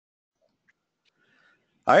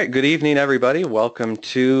All right, good evening, everybody. Welcome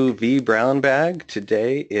to vBrownBag.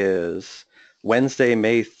 Today is Wednesday,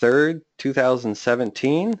 May 3rd,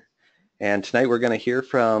 2017, and tonight we're going to hear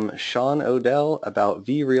from Sean Odell about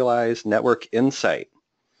vRealize Network Insight.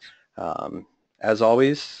 As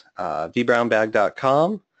always,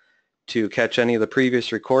 vBrownBag.com to catch any of the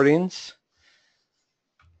previous recordings.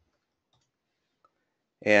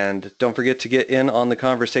 And don't forget to get in on the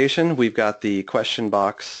conversation. We've got the question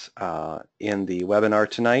box in the webinar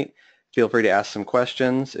tonight. Feel free to ask some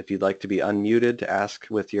questions. If you'd like to be unmuted to ask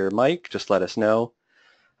with your mic, just let us know.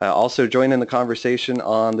 Also join in the conversation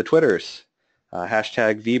on the Twitters,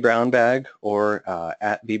 hashtag vBrownBag or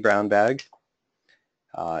at vBrownBag.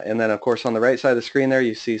 And then, of course, on the right side of the screen there,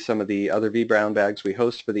 you see some of the other vBrownBags we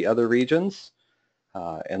host for the other regions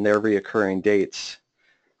and their reoccurring dates.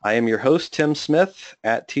 I am your host, Tim Smith,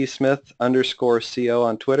 at tsmith_co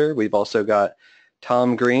on Twitter. We've also got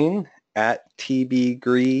Tom Green, at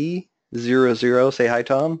tbgree00. Say hi,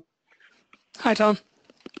 Tom. Hi, Tom.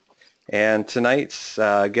 And tonight's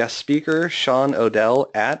guest speaker, Sean Odell,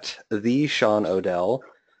 at the Sean Odell.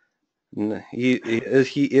 He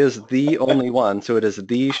is the only one, so it is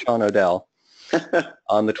the Sean Odell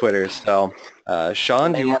on the Twitter. So,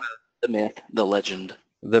 Sean, do you want to... The myth, the legend.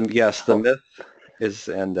 Yes, the myth.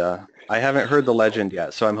 And I haven't heard the legend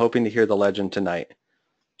yet, so I'm hoping to hear the legend tonight.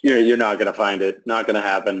 You're not going to find it. Not going to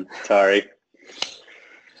happen. Sorry.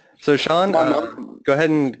 So Sean, go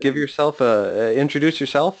ahead and give yourself introduce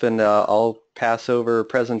yourself, and I'll pass over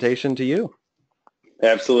presentation to you.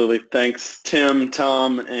 Absolutely. Thanks, Tim,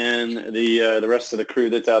 Tom, and the rest of the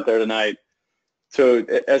crew that's out there tonight. So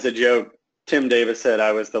as a joke, Tim Davis said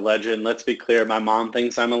I was the legend. Let's be clear. My mom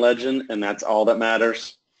thinks I'm a legend, and that's all that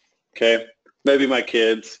matters. Okay. Maybe my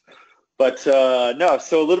kids. But no,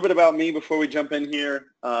 so a little bit about me before we jump in here.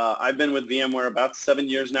 I've been with VMware about 7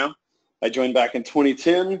 years now. I joined back in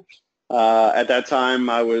 2010. At that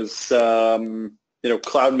time, I was,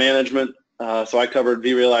 cloud management. So I covered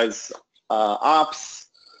vRealize Ops,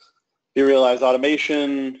 vRealize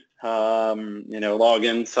Automation, Log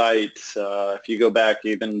Insight. If you go back,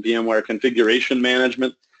 even VMware Configuration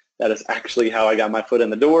Management. That is actually how I got my foot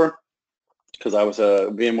in the door, because I was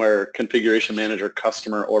a VMware Configuration Manager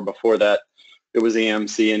customer, or before that, it was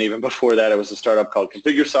EMC, and even before that, it was a startup called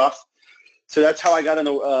ConfigureSoft. So that's how I got in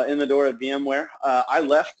the door at VMware. I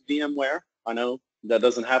left VMware. I know that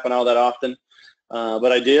doesn't happen all that often,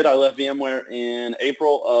 but I did. I left VMware in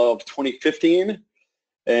April of 2015,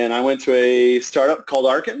 and I went to a startup called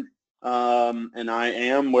Arkin, and I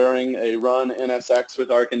am wearing a Run NSX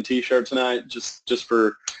with Arkin t-shirt tonight, just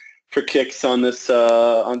for kicks on this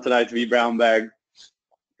on tonight's vBrownBag.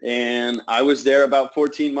 And I was there about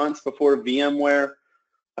 14 months before VMware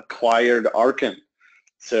acquired Arkin.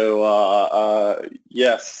 So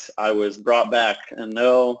yes, I was brought back. And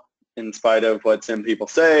no, in spite of what some people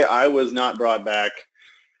say, I was not brought back,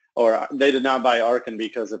 or they did not buy Arkin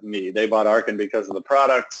because of me. They bought Arkin because of the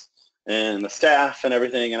product and the staff and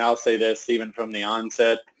everything. And I'll say this even from the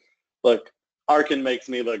onset, look, Arkin makes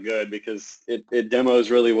me look good because it demos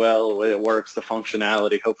really well. It works, the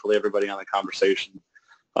functionality. Hopefully everybody on the conversation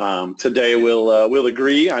today will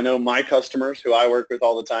agree. I know my customers who I work with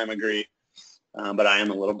all the time agree, but I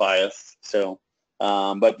am a little biased. So,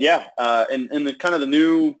 but yeah, and the kind of the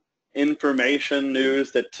new information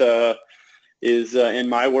news that is in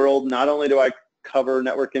my world, not only do I cover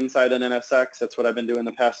Network Insight and NSX, that's what I've been doing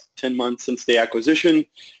the past 10 months since the acquisition.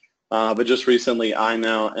 But just recently, I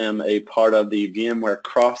now am a part of the VMware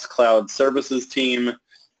Cross-Cloud Services team.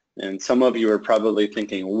 And some of you are probably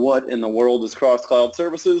thinking, what in the world is Cross-Cloud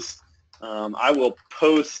Services? I will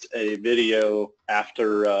post a video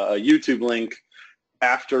after a YouTube link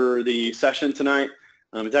after the session tonight.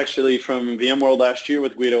 It's actually from VMworld last year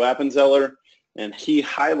with Guido Appenzeller, and he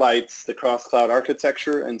highlights the cross-cloud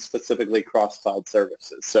architecture and specifically cross-cloud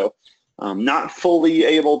services. So I'm not fully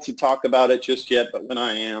able to talk about it just yet, but when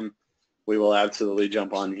I am, we will absolutely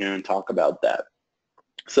jump on here and talk about that.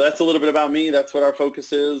 So that's a little bit about me. That's what our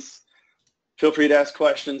focus is. Feel free to ask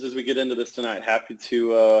questions as we get into this tonight. Happy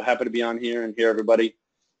to be on here and hear everybody.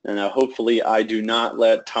 And hopefully I do not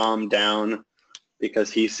let Tom down,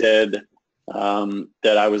 because he said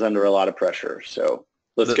that I was under a lot of pressure. So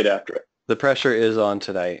let's get after it. The pressure is on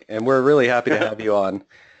tonight, and we're really happy to have you on.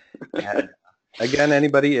 And again,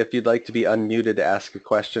 anybody, if you'd like to be unmuted to ask a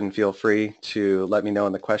question, feel free to let me know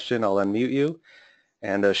in the question. I'll unmute you.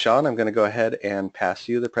 And Sean, I'm going to go ahead and pass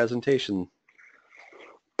you the presentation.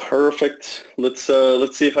 Perfect. Let's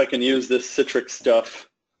see if I can use this Citrix stuff.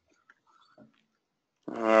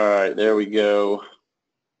 All right, there we go.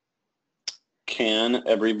 Can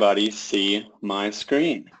everybody see my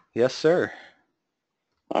screen? Yes, sir.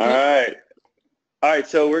 All right. All right,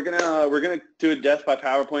 so we're gonna do a death by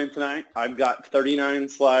PowerPoint tonight. I've got 39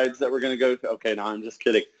 slides that we're gonna go through. Okay, no, I'm just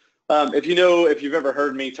kidding. If you've ever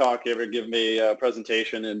heard me talk, ever give me a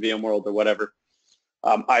presentation in VMworld or whatever,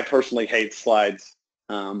 I personally hate slides.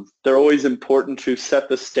 They're always important to set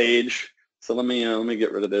the stage. So let me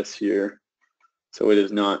get rid of this here, so it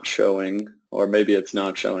is not showing, or maybe it's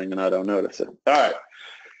not showing and I don't notice it. All right.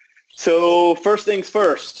 So first things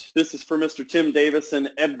first, this is for Mr. Tim Davis and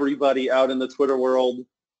everybody out in the Twitter world.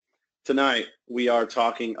 Tonight we are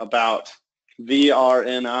talking about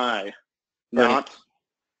vRNI, not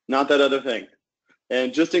that other thing.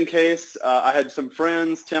 And just in case, I had some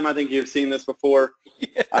friends, Tim, I think you've seen this before.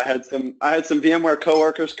 Yeah. I had some VMware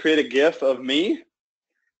coworkers create a GIF of me.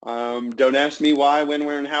 Don't ask me why, when,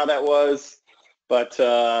 where, and how that was, but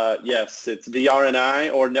yes, it's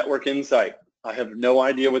vRNI or Network Insight. I have no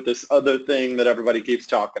idea what this other thing that everybody keeps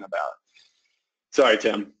talking about. Sorry,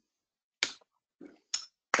 Tim.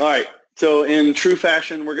 All right, so in true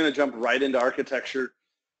fashion, we're going to jump right into architecture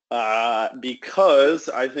because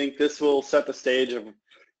I think this will set the stage of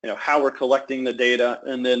how we're collecting the data,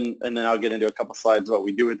 and then I'll get into a couple slides what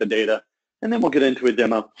we do with the data, and then we'll get into a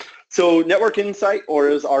demo. So Network Insight, or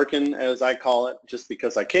as Arkin, as I call it, just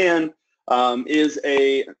because I can,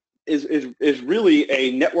 is really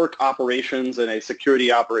a network operations and a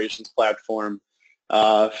security operations platform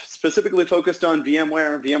specifically focused on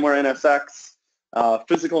VMware NSX,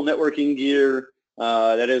 physical networking gear,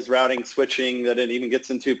 that is routing, switching, that it even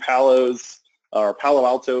gets into Palo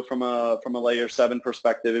Alto from a layer 7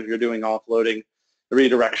 perspective if you're doing offloading,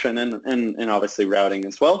 redirection, and obviously routing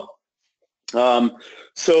as well.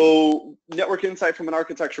 So Network Insight from an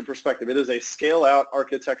architecture perspective, it is a scale-out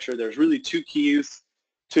architecture. There's really two keys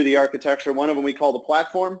to the architecture. One of them we call the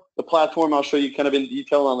platform. The platform I'll show you kind of in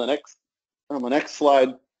detail on the next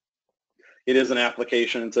slide. It is an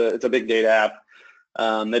application. It's a big data app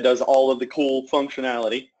that does all of the cool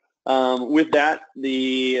functionality. With that,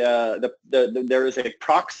 there is a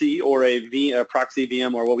proxy or a proxy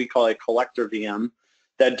VM, or what we call a collector VM,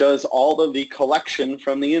 that does all of the collection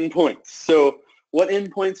from the endpoints. So what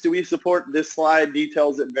endpoints do we support? This slide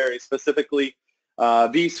details it very specifically.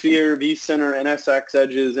 vSphere, vCenter, NSX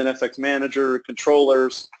Edges, NSX Manager,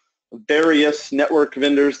 controllers, various network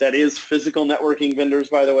vendors, that is physical networking vendors,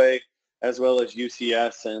 by the way, as well as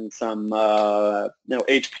UCS and some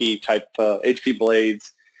HP type, HP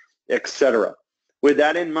blades, etc. With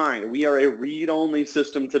that in mind, we are a read-only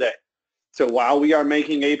system today. So while we are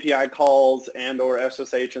making API calls and or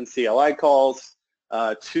SSH and CLI calls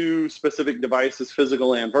to specific devices,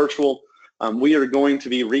 physical and virtual, we are going to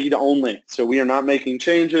be read-only. So we are not making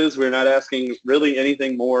changes. We're not asking really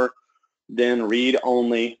anything more than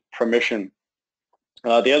read-only permission.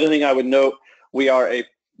 The other thing I would note, we are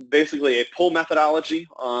basically a pull methodology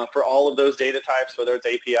for all of those data types, whether it's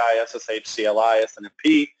API, SSH, CLI,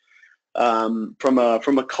 SNMP, from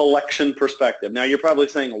a collection perspective. Now you're probably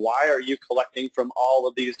saying, why are you collecting from all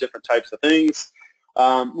of these different types of things?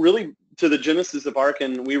 Really, to the genesis of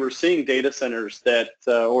Arkin, we were seeing data centers that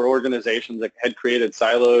or organizations that had created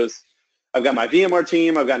silos. I've got my VMware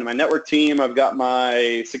team, I've got my network team, I've got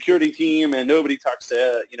my security team, and nobody talks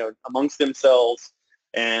to amongst themselves.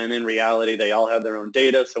 And in reality, they all have their own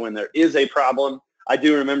data. So when there is a problem, I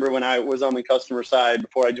do remember when I was on the customer side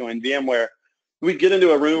before I joined VMware, we'd get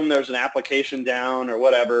into a room, there's an application down or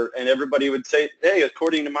whatever, and everybody would say, hey,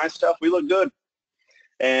 according to my stuff, we look good.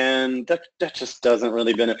 And that just doesn't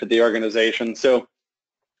really benefit the organization. So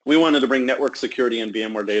we wanted to bring network security and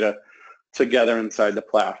VMware data together inside the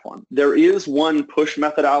platform. There is one push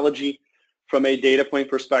methodology from a data point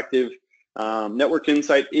perspective. Network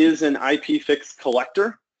Insight is an IPFix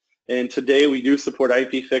collector, and today we do support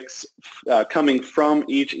IPFix coming from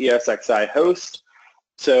each ESXi host.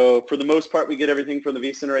 So for the most part, we get everything from the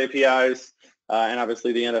vCenter APIs and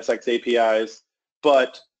obviously the NSX APIs,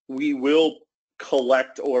 but we will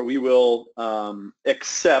collect, or we will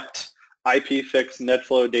accept IPFix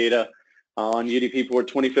NetFlow data on UDP port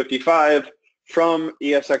 2055 from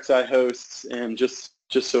ESXi hosts. And just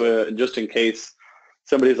in case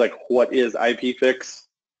somebody's like, what is IPFix?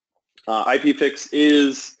 IPFix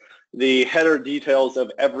is the header details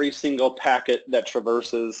of every single packet that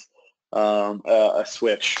traverses a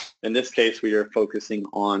switch. In this case, we are focusing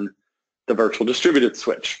on the virtual distributed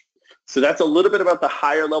switch. So that's a little bit about the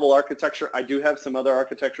higher level architecture. I do have some other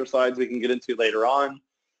architecture slides we can get into later on,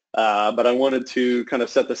 but I wanted to kind of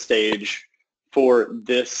set the stage for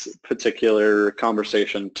this particular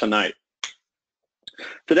conversation tonight.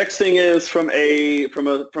 The next thing is from a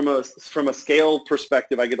scale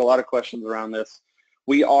perspective, I get a lot of questions around this.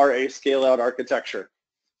 We are a scale out architecture.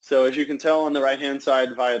 So as you can tell on the right-hand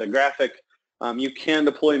side via the graphic, you can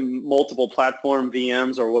deploy multiple platform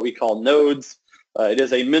VMs, or what we call nodes. It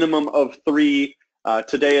is a minimum of 3.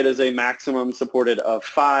 Today it is a maximum supported of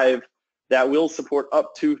 5 that will support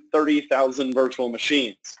up to 30,000 virtual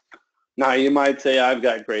machines. Now you might say, I've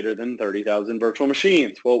got greater than 30,000 virtual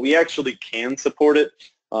machines. Well, we actually can support it.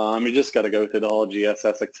 You just got to go through the whole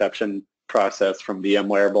GSS exception process from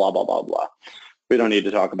VMware, blah, blah, blah, blah. We don't need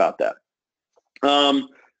to talk about that.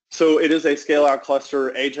 So it is a scale-out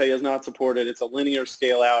cluster. AJ is not supported. It's a linear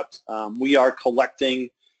scale-out. We are collecting.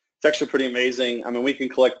 It's actually pretty amazing. I mean, we can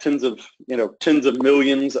collect tens of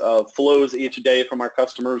millions of flows each day from our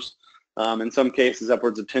customers. In some cases,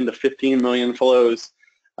 upwards of 10 to 15 million flows.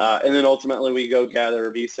 And then ultimately, we go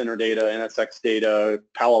gather vCenter data, NSX data,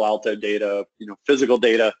 Palo Alto data, physical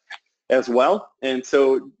data as well. And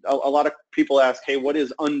so a lot of people ask, hey, what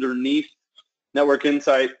is underneath Network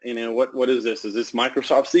Insight? What is this? Is this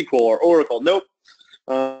Microsoft SQL or Oracle? Nope.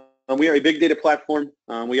 We are a big data platform.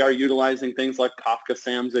 We are utilizing things like Kafka,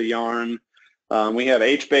 Samza, Yarn. We have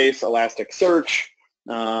HBase, Elasticsearch,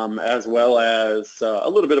 as well as a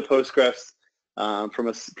little bit of Postgres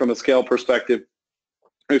from a scale perspective,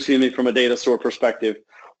 from a data store perspective.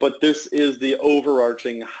 But this is the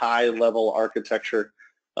overarching high-level architecture.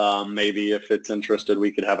 Maybe if it's interested,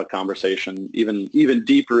 we could have a conversation even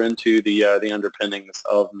deeper into the underpinnings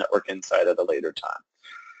of Network Insight at a later time.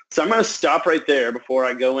 So I'm going to stop right there before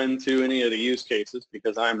I go into any of the use cases,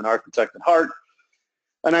 because I'm an architect at heart,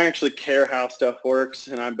 and I actually care how stuff works,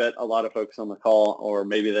 and I bet a lot of folks on the call, or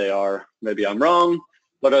maybe they are, maybe I'm wrong,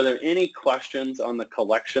 but are there any questions on the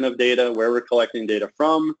collection of data, where we're collecting data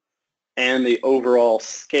from, and the overall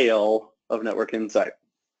scale of Network Insight?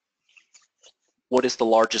 What is the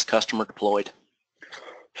largest customer deployed?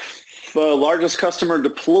 The largest customer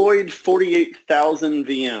deployed 48,000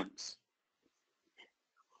 VMs.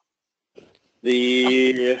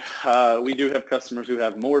 We do have customers who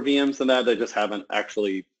have more VMs than that. They just haven't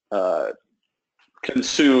actually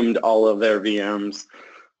consumed all of their VMs.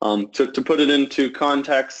 To put it into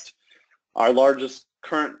context, our largest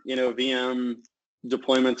current VM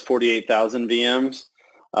deployment's 48,000 VMs,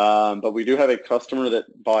 but we do have a customer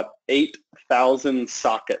that bought 8,000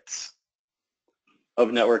 sockets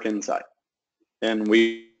of Network Insight, and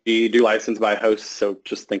we do license by hosts, so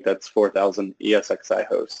just think that's 4,000 ESXi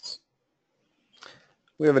hosts.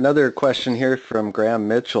 We have another question here from Graham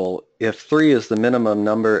Mitchell. If 3 is the minimum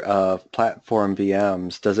number of platform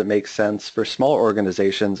VMs, does it make sense for small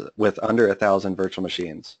organizations with under 1,000 virtual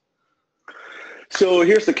machines? So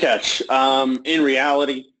here's the catch. In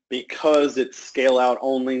reality, because it's scale out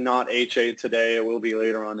only, not HA today, it will be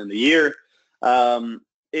later on in the year.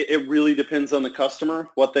 It really depends on the customer,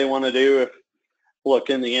 what they want to do.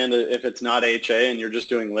 Look, in the end, if it's not HA and you're just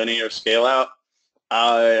doing linear scale out,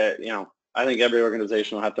 I think every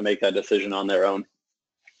organization will have to make that decision on their own.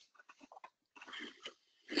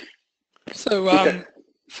 So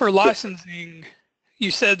for licensing, you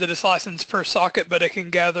said that it's licensed per socket, but it can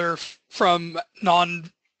gather from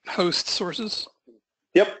non-host sources?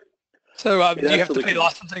 Yep. So do you have to pay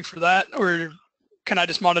licensing for that, or can I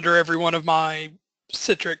just monitor every one of my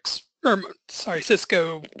Cisco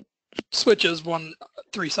switches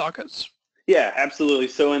 3 sockets? Yeah, absolutely.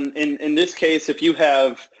 So in this case, if you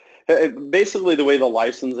have basically the way the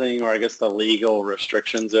licensing, or I guess the legal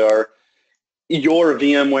restrictions are, your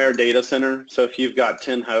VMware data center, so if you've got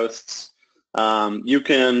 10 hosts, you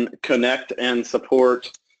can connect and support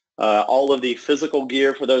all of the physical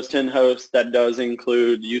gear for those 10 hosts. That does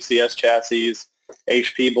include UCS chassis,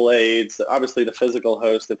 HP blades, obviously the physical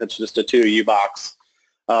host if it's just a 2U box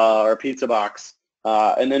or a pizza box.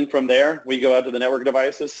 And then from there, we go out to the network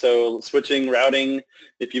devices, so switching, routing,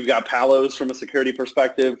 if you've got Palos from a security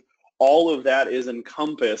perspective, all of that is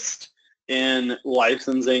encompassed in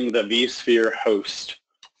licensing the vSphere host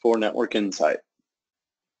for Network Insight.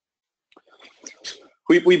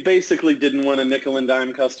 We basically didn't want to nickel and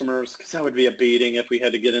dime customers, because that would be a beating if we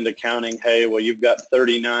had to get into counting, hey, well, you've got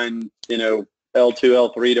 39, L2,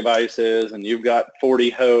 L3 devices, and you've got 40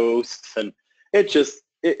 hosts, and it just,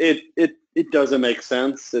 it doesn't make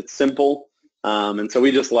sense. It's simple. And so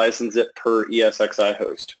we just license it per ESXi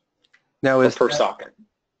host. Now is per socket.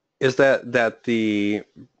 Is that the,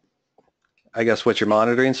 I guess, what you're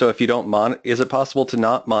monitoring? So if you don't is it possible to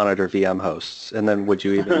not monitor VM hosts? And then would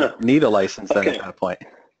you even need a license then at that point?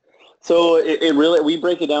 So it really, we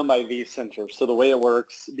break it down by vCenter. So the way it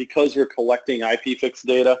works, because you're collecting IPFix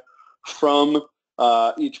data from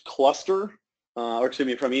each cluster,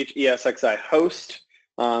 from each ESXi host,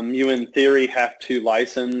 you in theory have to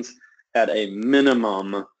license at a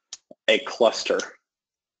minimum a cluster.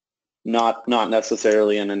 not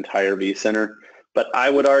necessarily an entire vCenter. But I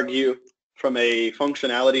would argue from a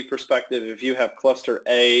functionality perspective, if you have cluster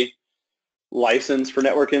A licensed for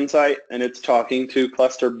Network Insight and it's talking to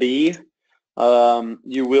cluster B,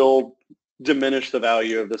 you will diminish the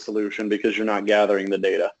value of the solution because you're not gathering the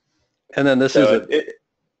data. And then this is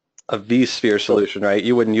a vSphere solution, right?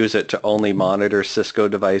 You wouldn't use it to only monitor Cisco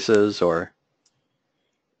devices, or?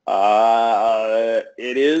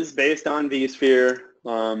 It is based on vSphere.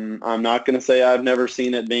 I'm not going to say I've never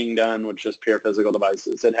seen it being done with just pure physical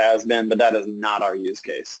devices. It has been, but that is not our use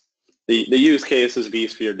case. The use case is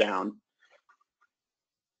vSphere down.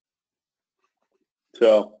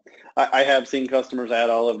 So I have seen customers add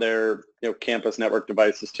all of their campus network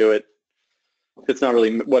devices to it. It's not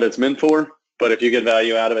really what it's meant for, but if you get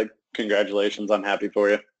value out of it, congratulations, I'm happy for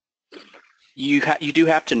you. You do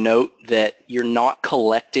have to note that you're not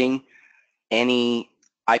collecting any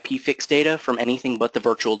IP fix data from anything but the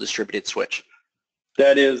virtual distributed switch.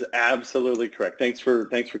 That is absolutely correct. Thanks for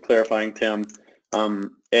clarifying, Tim.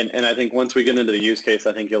 And I think once we get into the use case,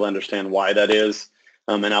 I think you'll understand why that is,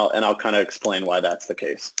 and I'll kind of explain why that's the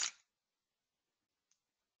case.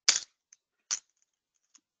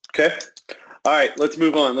 Okay. All right, let's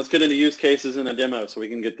move on. Let's get into use cases and a demo so we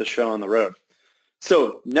can get the show on the road.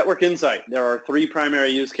 So Network Insight, there are 3 primary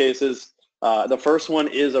use cases. The first one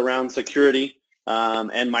is around security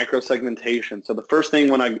and microsegmentation. So the first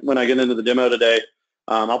thing when I get into the demo today,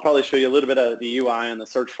 I'll probably show you a little bit of the UI and the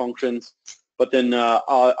search functions, but then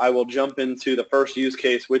I will jump into the first use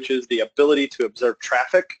case, which is the ability to observe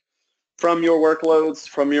traffic from your workloads,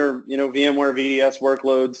 from your VMware VDS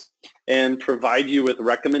workloads, and provide you with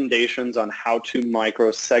recommendations on how to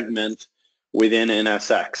microsegment within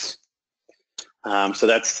NSX. So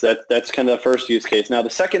that's kind of the first use case. Now the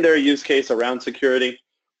secondary use case around security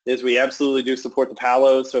is we absolutely do support the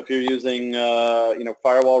Palos. So if you're using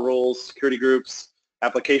firewall rules, security groups,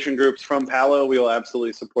 application groups from Palo, we will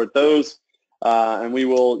absolutely support those. And we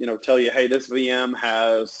will tell you, hey, this VM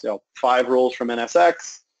has 5 rules from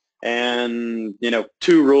NSX and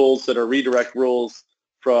 2 rules that are redirect rules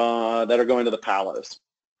that are going to the Palos.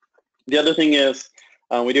 The other thing is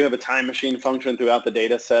we do have a time machine function throughout the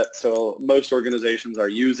data set, so most organizations are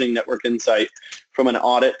using Network Insight from an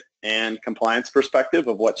audit and compliance perspective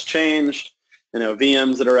of what's changed,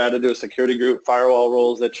 VMs that are added to a security group, firewall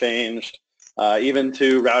rules that changed, even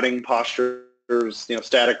to routing postures,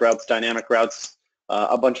 static routes, dynamic routes,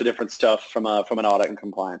 a bunch of different stuff from an audit and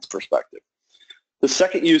compliance perspective. The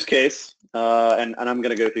second use case, and I'm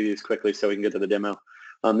going to go through these quickly so we can get to the demo.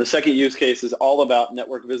 The second use case is all about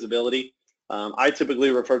network visibility. I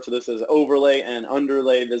typically refer to this as overlay and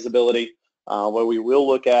underlay visibility, where we will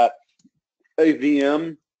look at a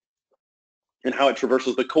VM and how it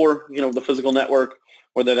traverses the core, the physical network,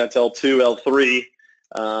 whether that's L2, L3,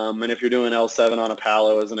 and if you're doing L7 on a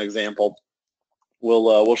Palo as an example,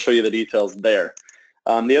 we'll show you the details there.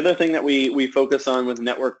 The other thing that we focus on with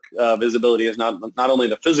network visibility is not only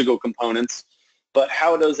the physical components, but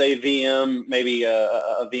how does a VM, maybe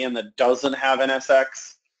a VM that doesn't have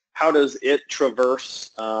NSX, how does it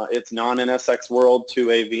traverse its non-NSX world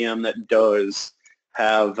to a VM that does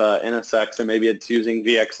have NSX, and maybe it's using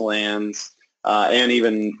VXLANs and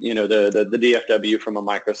even the DFW from a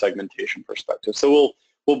microsegmentation perspective. So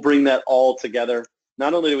we'll bring that all together.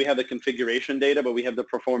 Not only do we have the configuration data, but we have the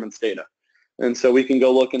performance data. And so we can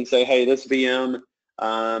go look and say, hey, this VM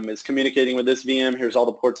is communicating with this VM. Here's all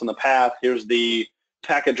the ports on the path. Here's the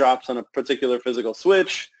packet drops on a particular physical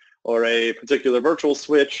switch or a particular virtual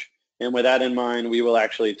switch. And with that in mind, we will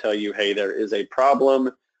actually tell you, hey, there is a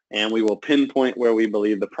problem, and we will pinpoint where we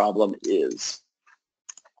believe the problem is.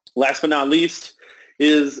 Last but not least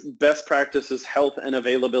is best practices, health and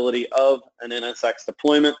availability of an NSX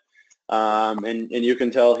deployment. And you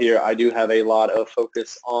can tell here I do have a lot of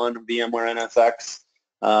focus on VMware NSX.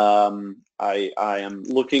 I am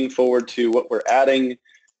looking forward to what we're adding,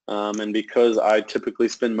 and because I typically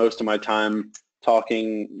spend most of my time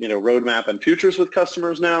talking roadmap and futures with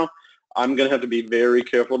customers now, I'm going to have to be very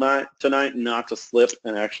careful tonight not to slip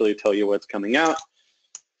and actually tell you what's coming out.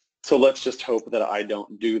 So let's just hope that I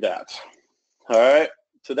don't do that. All right,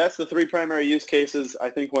 so that's the 3 primary use cases. I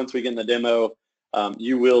think once we get in the demo,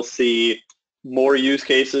 you will see more use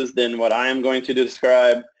cases than what I am going to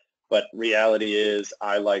describe, but reality is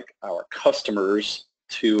I like our customers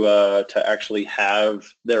to actually have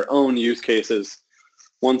their own use cases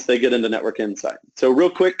once they get into Network Insight. So real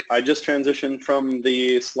quick, I just transitioned from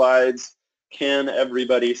the slides. Can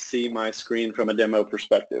everybody see my screen from a demo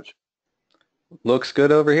perspective? Looks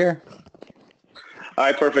good over here. All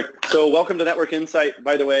right, perfect. So welcome to Network Insight.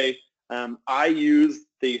 By the way, I use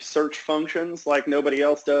the search functions like nobody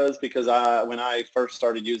else does, because when I first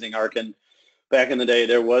started using Arkin back in the day,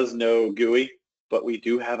 there was no GUI, but we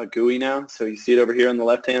do have a GUI now. So you see it over here on the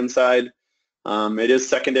left-hand side. It is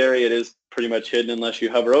secondary. It is pretty much hidden unless you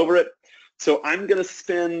hover over it. So I'm going to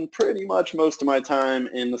spend pretty much most of my time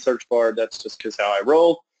in the search bar. That's just because how I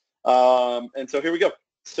roll. And so here we go.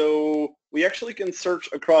 So we actually can search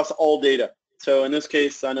across all data. So in this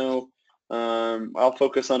case, I know I'll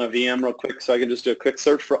focus on a VM real quick, so I can just do a quick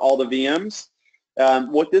search for all the VMs.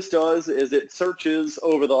 What this does is it searches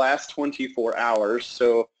over the last 24 hours.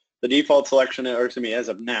 So the default selection, or to me, as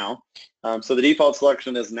of now. So the default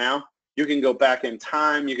selection is now. You can go back in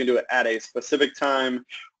time. You can do it at a specific time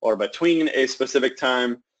or between a specific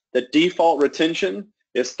time. The default retention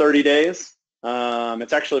is 30 days.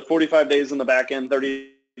 It's actually 45 days in the back end,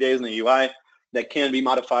 30 days in the UI. That can be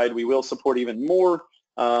modified. We will support even more.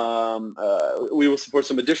 We will support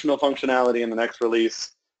some additional functionality in the next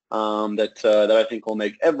release that I think will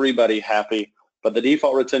make everybody happy. But the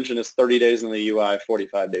default retention is 30 days in the UI,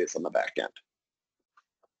 45 days on the back end.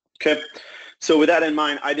 Okay, so with that in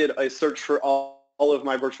mind, I did a search for all of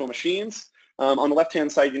my virtual machines. On the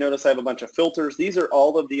left-hand side, you notice I have a bunch of filters. These are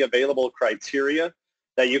all of the available criteria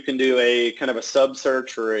that you can do a kind of a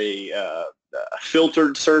sub-search or a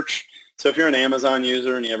filtered search. So if you're an Amazon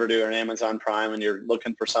user and you ever do an Amazon Prime and you're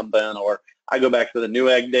looking for something, or I go back to the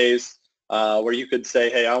Newegg days where you could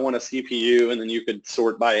say, hey, I want a CPU, and then you could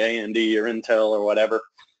sort by AMD or Intel or whatever.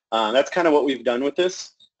 That's kind of what we've done with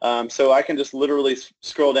this. So I can just literally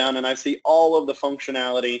scroll down and I see all of the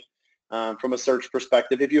functionality from a search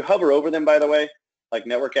perspective. If you hover over them, by the way, like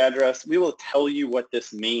network address, we will tell you what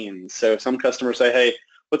this means. So some customers say, hey,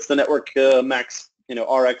 what's the network max,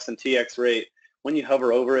 RX and TX rate? When you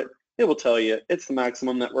hover over it, it will tell you it's the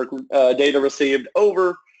maximum network data received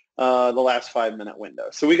over the last 5-minute window.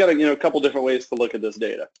 So we got a couple different ways to look at this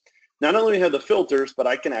data. Not only do we have the filters, but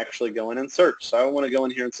I can actually go in and search. So I want to go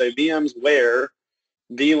in here and say VMs where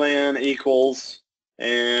VLAN equals,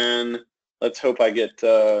 and let's hope I get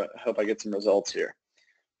some results here.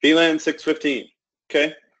 VLAN 615.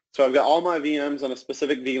 Okay, so I've got all my VMs on a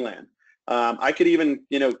specific VLAN. I could even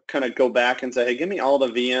kind of go back and say, hey, give me all the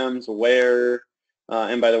VMs where.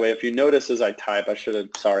 And by the way, if you notice as I type, I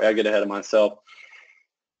get ahead of myself.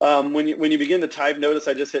 When you begin to type, notice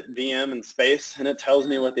I just hit VM and space, and it tells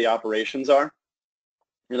me what the operations are.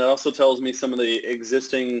 And it also tells me some of the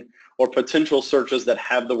existing or potential searches that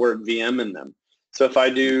have the word VM in them. So if I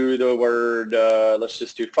do the word, let's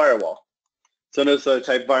just do firewall. So notice I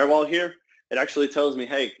type firewall here. It actually tells me,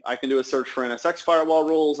 hey, I can do a search for NSX firewall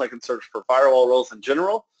rules. I can search for firewall rules in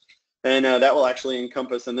general. And that will actually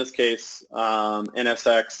encompass, in this case,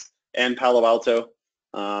 NSX and Palo Alto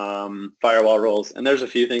firewall rules. And there's a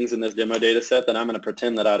few things in this demo data set that I'm going to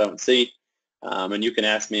pretend that I don't see. And you can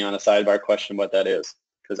ask me on a sidebar question what that is,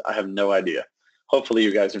 because I have no idea. Hopefully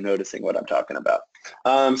you guys are noticing what I'm talking about.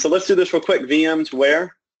 So let's do this real quick. VMs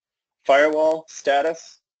where firewall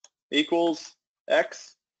status equals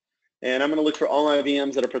X. And I'm going to look for all my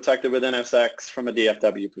VMs that are protected with NSX from a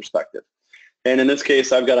DFW perspective. And in this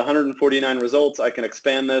case, I've got 149 results. I can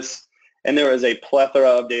expand this. And there is a plethora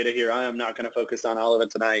of data here. I am not going to focus on all of it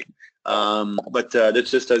tonight. But this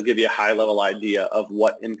just does give you a high-level idea of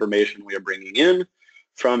what information we are bringing in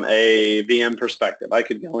from a VM perspective. I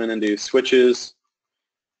could go in and do switches.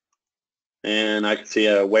 And I can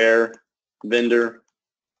see where vendor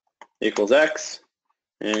equals X.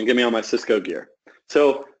 And give me all my Cisco gear.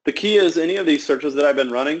 So the key is any of these searches that I've been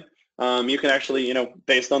running, you can actually,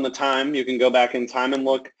 based on the time, you can go back in time and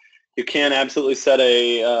look. You can absolutely set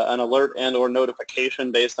an alert and or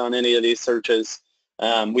notification based on any of these searches.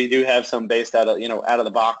 We do have some based out of, out of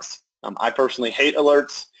the box. I personally hate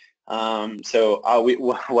alerts.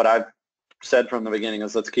 What I've said from the beginning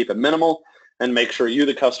is let's keep it minimal and make sure you,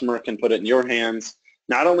 the customer, can put it in your hands.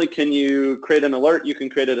 Not only can you create an alert, you can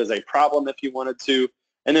create it as a problem if you wanted to.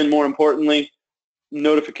 And then more importantly,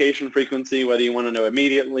 notification frequency, whether you want to know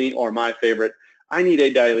immediately or my favorite, I need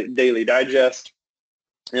a daily digest.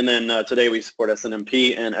 And then today we support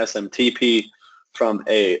SNMP and SMTP from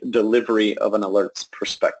a delivery of an alerts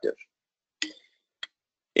perspective.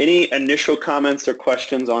 Any initial comments or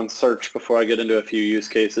questions on search before I get into a few use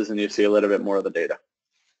cases and you see a little bit more of the data?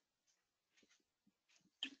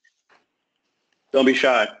 Don't be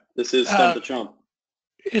shy. This is Stump the Chump.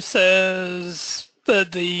 It says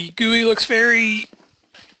that the GUI looks very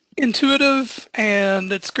intuitive,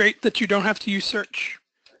 and it's great that you don't have to use search.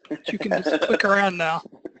 You can just click around now.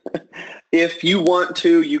 If you want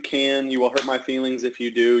to, you can. You will hurt my feelings if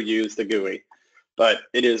you do use the GUI, but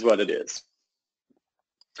it is what it is.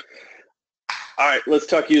 All right, let's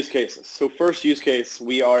talk use cases. So first use case,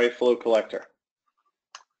 we are a flow collector.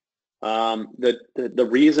 The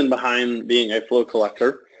reason behind being a flow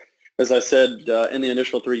collector, as I said in the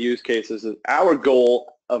initial 3 use cases, is our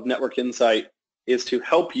goal of Network Insight is to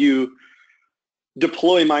help you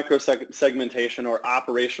deploy microsegmentation or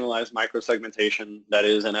operationalize microsegmentation, that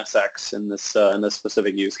is NSX in this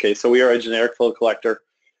specific use case. So we are a generic flow collector.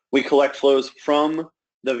 We collect flows from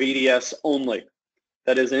the VDS only.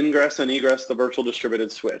 That is ingress and egress, the virtual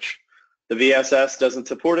distributed switch. The VSS doesn't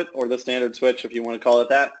support it, or the standard switch, if you want to call it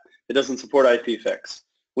that. It doesn't support IPFix.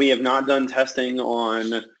 We have not done testing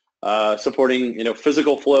on supporting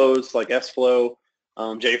physical flows like S-Flow,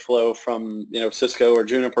 J-Flow from Cisco or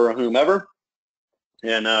Juniper or whomever.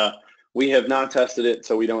 And we have not tested it,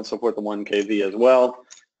 so we don't support the 1 kV as well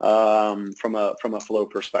from a flow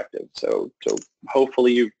perspective. So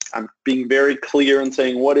hopefully I'm being very clear in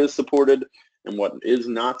saying what is supported and what is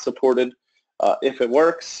not supported. If it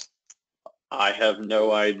works, I have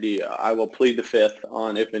no idea. I will plead the fifth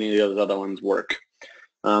on if any of those other ones work.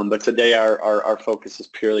 But today our focus is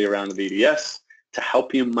purely around the VDS to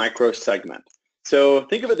help you micro-segment. So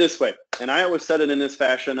think of it this way, and I always said it in this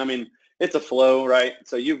fashion. I mean, it's a flow, right?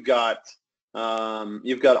 So you've got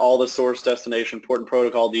all the source, destination, port, and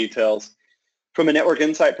protocol details. From a network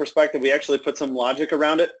insight perspective, we actually put some logic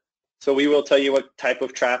around it. So we will tell you what type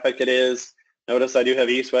of traffic it is. Notice I do have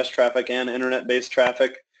east-west traffic and internet-based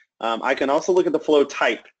traffic. I can also look at the flow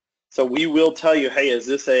type. So we will tell you, hey, is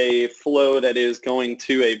this a flow that is going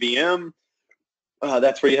to a VM?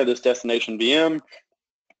 That's where you have this destination VM.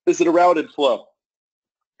 Is it a routed flow?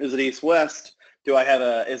 Is it east-west? Do I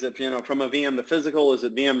have is it from a VM to physical? Is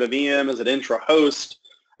it VM to VM? Is it intra-host?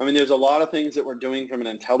 I mean, there's a lot of things that we're doing from an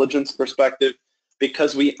intelligence perspective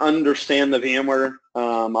because we understand the VMware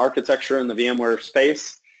architecture and the VMware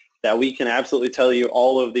space, that we can absolutely tell you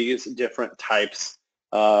all of these different types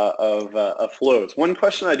of flows. One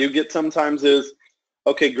question I do get sometimes is,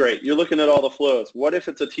 okay, great, you're looking at all the flows. What if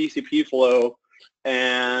it's a TCP flow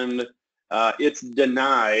and it's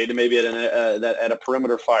denied maybe at a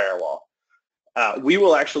perimeter firewall? We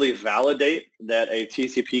will actually validate that a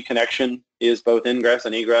TCP connection is both ingress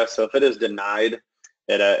and egress. So if it is denied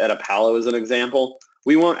at a Palo as an example,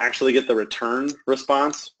 we won't actually get the return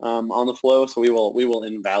response on the flow, so we will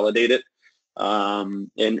invalidate it.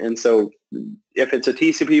 And so if it's a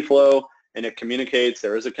TCP flow and it communicates,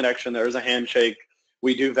 there is a connection, there is a handshake,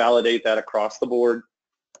 we do validate that across the board.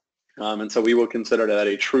 And so we will consider that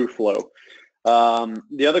a true flow.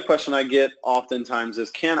 The other question I get oftentimes is,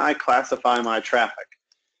 can I classify my traffic?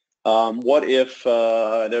 What if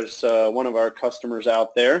there's one of our customers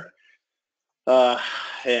out there,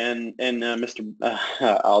 and Mr.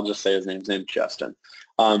 I'll just say his name's Justin.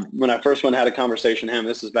 When I first went and had a conversation with him,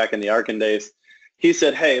 this was back in the Arkin days, he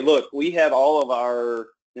said, hey, look, we have all of our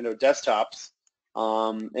desktops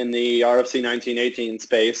in the RFC 1918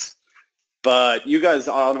 space, but you guys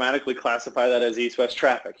automatically classify that as east-west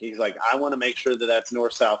traffic. He's like, I want to make sure that that's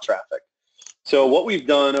north-south traffic. So what we've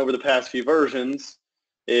done over the past few versions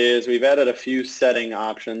is we've added a few setting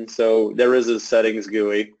options. So there is a settings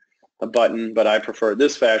GUI, a button, but I prefer it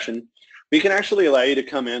this fashion. We can actually allow you to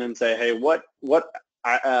come in and say, hey, what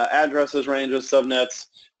addresses, ranges, subnets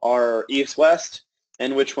are east-west,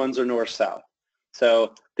 and which ones are north-south.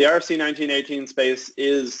 So the RFC 1918 space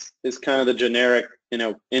is kind of the generic,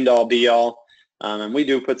 end-all, be-all, and we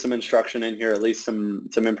do put some instruction in here, at least some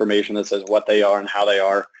information that says what they are and how they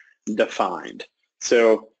are defined.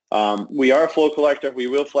 So we are a flow collector. We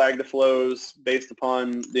will flag the flows based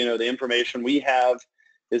upon the information we have.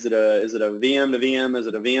 Is it a VM to VM? Is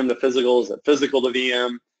it a VM to physical? Is it physical to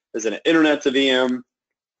VM? Is it an internet to VM?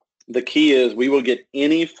 The key is we will get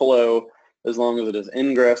any flow as long as it is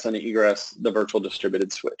ingress and egress, the virtual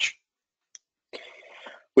distributed switch.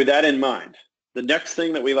 With that in mind, the next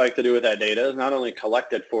thing that we like to do with that data is not only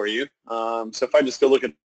collect it for you. So if I just go look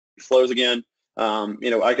at flows again,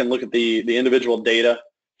 I can look at the individual data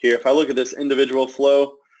here. If I look at this individual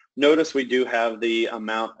flow, notice we do have the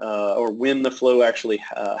amount or when the flow actually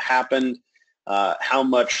happened, how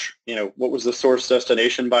much, what was the source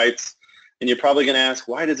destination bytes. And you're probably going to ask,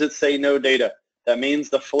 why does it say no data? That means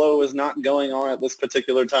the flow is not going on at this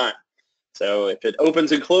particular time. So if it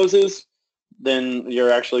opens and closes, then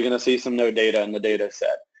you're actually going to see some no data in the data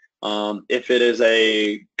set. If it is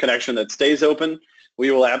a connection that stays open, we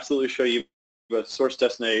will absolutely show you the source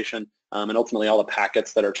destination and ultimately all the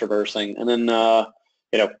packets that are traversing, and then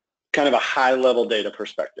kind of a high-level data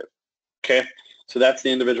perspective. Okay, so that's the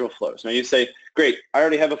individual flows. Now you say, great, I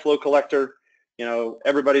already have a flow collector.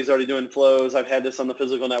 Everybody's already doing flows. I've had this on the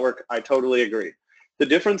physical network. I totally agree. The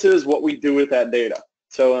difference is what we do with that data.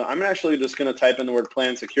 So I'm actually just going to type in the word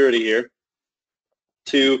plan security here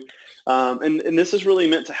to, and this is really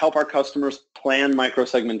meant to help our customers plan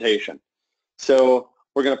microsegmentation. So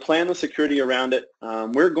we're going to plan the security around it.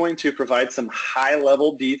 We're going to provide some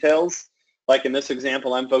high-level details. Like in this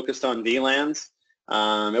example, I'm focused on VLANs.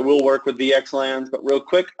 It will work with VXLANs, but real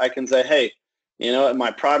quick, I can say, hey, you know,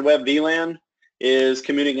 my prod web VLAN is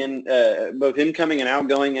communicating both incoming and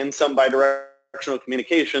outgoing and some bidirectional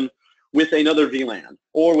communication with another VLAN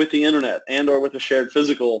or with the internet and or with a shared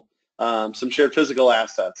physical, some shared physical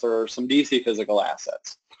assets or some DC physical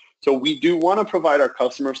assets. So we do want to provide our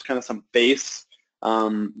customers kind of some base,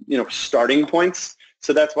 you know, starting points.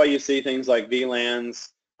 So that's why you see things like VLANs,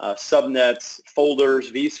 subnets,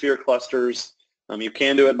 folders, vSphere clusters. You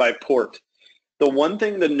can do it by port. The one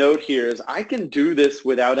thing to note here is I can do this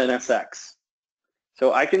without NSX.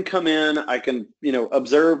 So I can come in, I can, you know,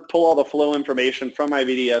 observe, pull all the flow information from my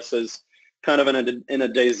VDSs kind of in a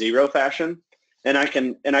day zero fashion, and I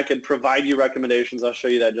can provide you recommendations. I'll show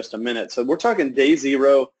you that in just a minute. So we're talking day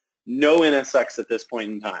zero, no NSX at this point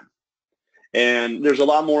in time. And there's a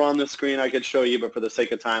lot more on the screen I could show you, but for the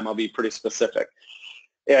sake of time, I'll be pretty specific.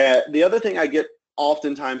 The other thing I get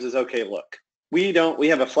oftentimes is, okay, look, we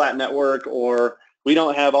have a flat network, or we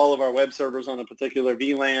don't have all of our web servers on a particular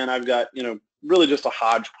VLAN. I've got, you know, really just a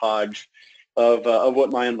hodgepodge of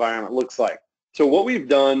what my environment looks like. So what we've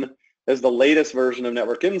done as the latest version of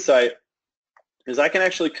Network Insight is I can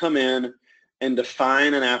actually come in and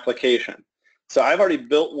define an application. So I've already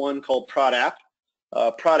built one called Prod App.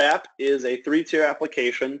 Prod App is a 3-tier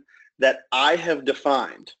application that I have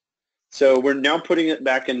defined. So we're now putting it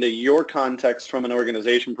back into your context from an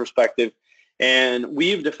organization perspective, and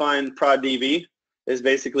we've defined Prod DV as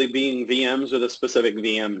basically being VMs with a specific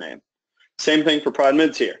VM name. Same thing for Prod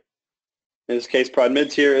Mid-Tier. In this case, Prod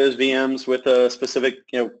Mid-Tier is VMs with a specific,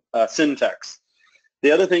 you know, syntax.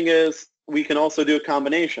 The other thing is we can also do a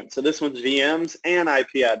combination. So this one's VMs and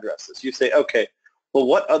IP addresses. You say, okay, well,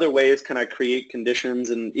 what other ways can I create conditions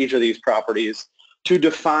in each of these properties to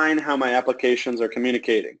define how my applications are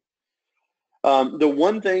communicating? The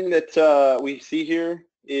one thing that we see here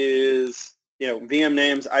is, you know, VM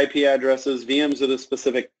names, IP addresses, VMs with a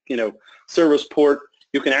specific, you know, service port.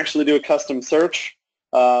 You can actually do a custom search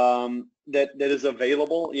that is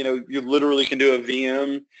available. You know, you literally can do a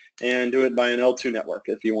VM and do it by an L2 network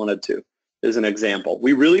if you wanted to, as an example.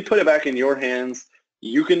 We really put it back in your hands.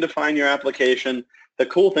 You can define your application. The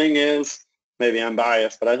cool thing is, maybe I'm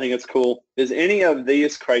biased, but I think it's cool, is any of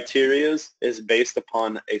these criterias is based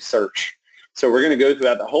upon a search. So we're going to go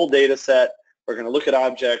throughout the whole data set. We're going to look at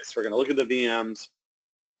objects. We're going to look at the VMs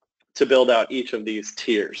to build out each of these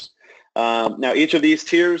tiers. Now, each of these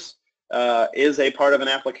tiers is a part of an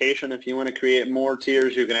application. If you want to create more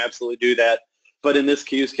tiers, you can absolutely do that. But in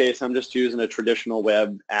this use case, I'm just using a traditional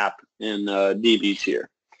web app in DB tier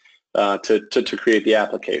to create the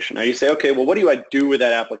application. Now you say, okay, well, what do I do with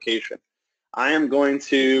that application? I am going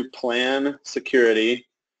to plan security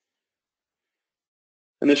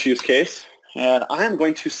in this use case, and I am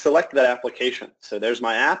going to select that application. So there's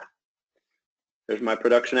my app. There's my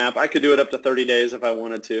production app. I could do it up to 30 days if I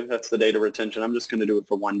wanted to. That's the data retention. I'm just going to do it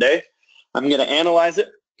for 1 day. I'm going to analyze it.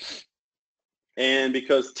 And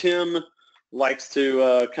because Tim likes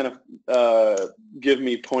to kind of give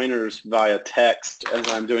me pointers via text as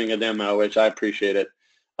I'm doing a demo, which I appreciate it,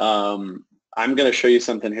 I'm going to show you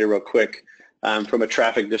something here real quick from a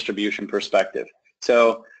traffic distribution perspective.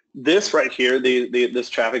 So this right here, this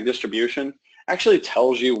traffic distribution, actually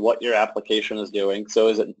tells you what your application is doing. So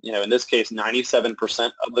is it, you know, in this case,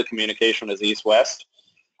 97% of the communication is east-west.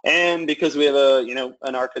 And because we have a, you know,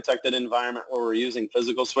 an architected environment where we're using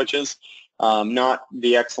physical switches, not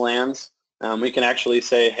VXLANs, we can actually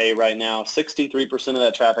say, hey, right now, 63% of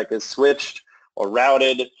that traffic is switched or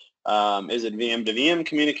routed. Is it VM to VM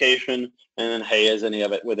communication? And then, hey, is any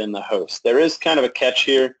of it within the host? There is kind of a catch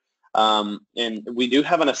here. And we do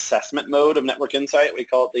have an assessment mode of Network Insight. We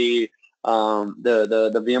call it the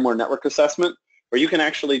VMware Network Assessment, where you can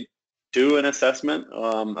actually do an assessment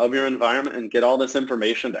of your environment and get all this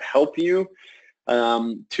information to help you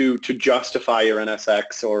to justify your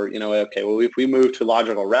NSX, or, you know, okay, well, if we move to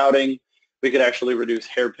logical routing, we could actually reduce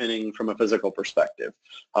hairpinning from a physical perspective.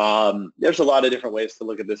 There's a lot of different ways to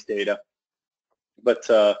look at this data, but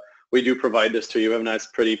we do provide this to you. We have a nice,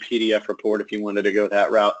 pretty PDF report if you wanted to go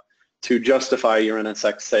that route to justify your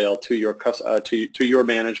NSX sale to your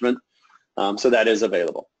management. So that is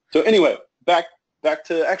available. So anyway, back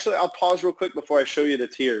to, actually, I'll pause real quick before I show you the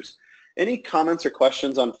tiers. Any comments or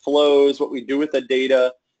questions on flows, what we do with the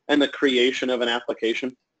data, and the creation of an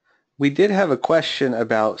application? We did have a question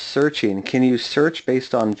about searching. Can you search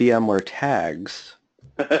based on VMware tags?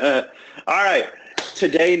 All right.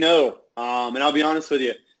 Today, no. And I'll be honest with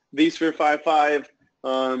you, vSphere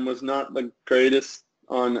 5.5 was not the greatest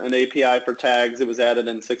on an API for tags. It was added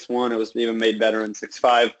in 6.1. It was even made better in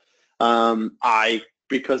 6.5.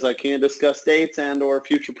 Because I can't discuss dates and or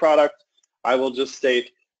future product, I will just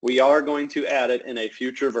state we are going to add it in a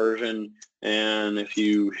future version. And if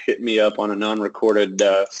you hit me up on a non-recorded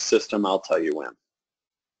system, I'll tell you when.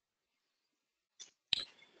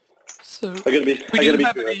 So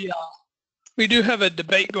we do have a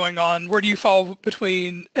debate going on. Where do you fall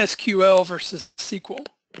between SQL versus SQL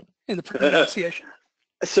in the pronunciation?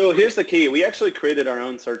 So here's the key. We actually created our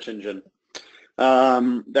own search engine.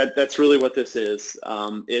 That's really what this is.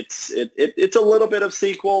 It's a little bit of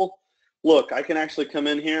SQL. Look, I can actually come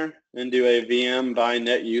in here and do a VM by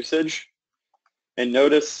net usage, and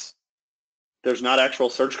notice there's not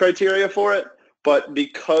actual search criteria for it. But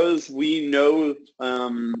because we know,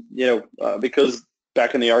 because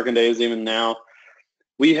back in the Arkin days, even now,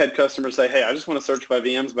 we had customers say, hey, I just want to search by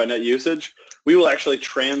VMs by net usage. We will actually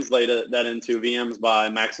translate that into VMs by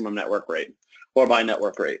maximum network rate or by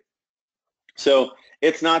network rate. So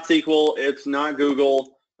it's not SQL, it's not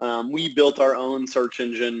Google. We built our own search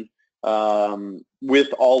engine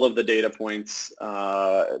with all of the data points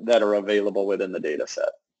that are available within the data set.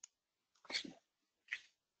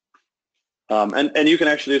 And you can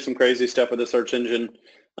actually do some crazy stuff with the search engine.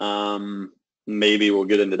 Maybe we'll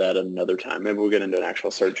get into that another time. Maybe we'll get into an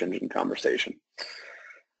actual search engine conversation.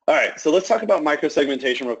 All right, so let's talk about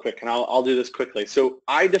microsegmentation real quick, and I'll do this quickly. So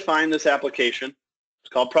I defined this application.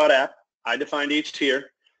 It's called Prod App. I defined each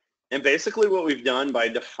tier. And basically what we've done by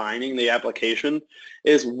defining the application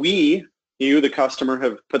is you, the customer,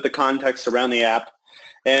 have put the context around the app.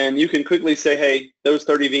 And you can quickly say, hey, those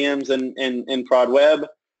 30 VMs in Prod Web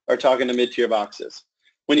are talking to mid-tier boxes.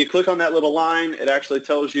 When you click on that little line, it actually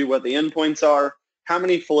tells you what the endpoints are, how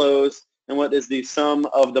many flows, and what is the sum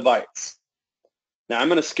of the bytes. Now I'm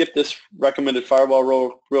going to skip this recommended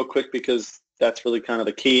firewall real quick because that's really kind of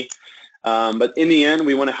the key. But in the end,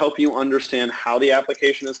 we want to help you understand how the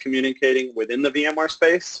application is communicating within the VMware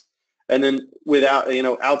space, and then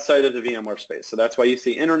outside of the VMware space. So that's why you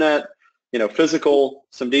see internet, physical,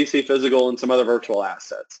 some DC physical, and some other virtual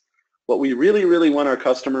assets. What we really, really want our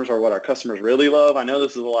customers, or what our customers really love, I know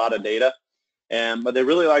this is a lot of data, but they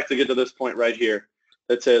really like to get to this point right here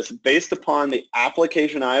that says, based upon the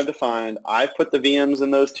application I have defined, I've put the VMs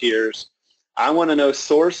in those tiers. I want to know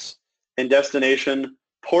source and destination,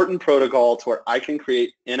 port and protocol to where I can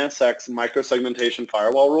create NSX microsegmentation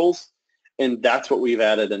firewall rules, and that's what we've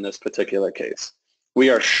added in this particular case. We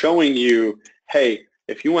are showing you, hey,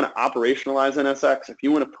 if you want to operationalize NSX, if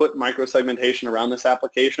you want to put microsegmentation around this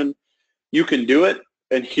application, you can do it,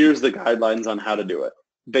 and here's the guidelines on how to do it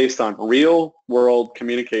based on real-world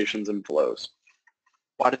communications and flows.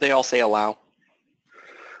 Why did they all say allow?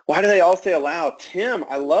 Why do they all say allow? Tim,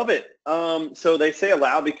 I love it. So they say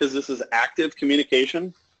allow because this is active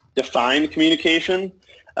communication, defined communication,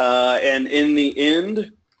 and in the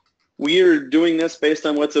end, we are doing this based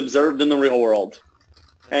on what's observed in the real world.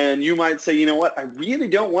 And you might say, you know what, I really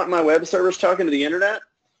don't want my web servers talking to the internet.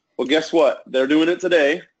 Well, guess what? They're doing it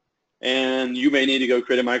today. And you may need to go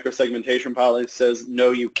create a microsegmentation policy that says,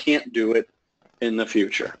 no, you can't do it in the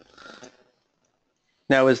future.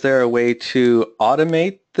 Now, is there a way to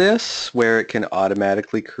automate this where it can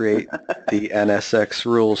automatically create the NSX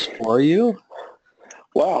rules for you?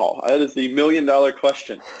 Wow, that is the million-dollar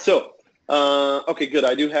question. So, okay, good.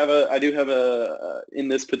 I do have a in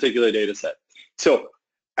this particular data set. So,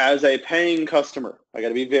 as a paying customer, I got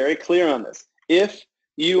to be very clear on this. If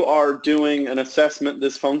you are doing an assessment,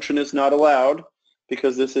 this function is not allowed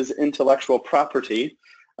because this is intellectual property,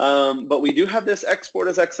 but we do have this export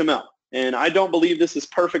as XML, and I don't believe this is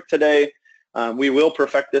perfect today. We will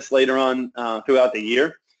perfect this later on throughout the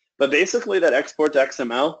year, but basically that export to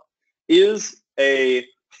XML is a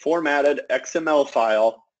formatted XML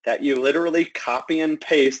file that you literally copy and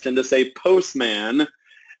paste into, say, Postman,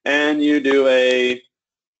 and you do a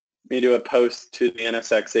post to the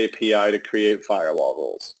NSX API to create firewall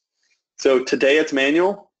rules. So today it's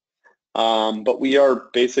manual, but we are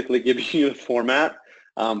basically giving you the format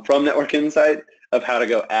from Network Insight of how to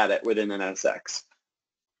go add it within NSX.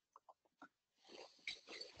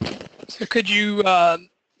 So could you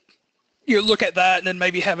look at that and then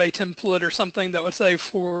maybe have a template or something that would say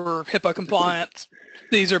for HIPAA compliance,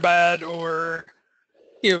 these are bad, or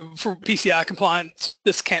for PCI compliance,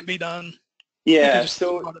 this can't be done? Yeah,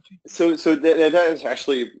 so that is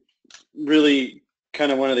actually really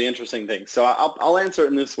kind of one of the interesting things. So I'll answer it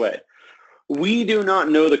in this way. We do not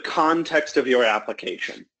know the context of your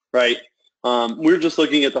application, right? We're just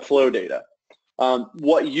looking at the flow data.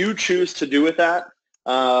 What you choose to do with that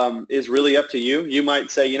is really up to you. You might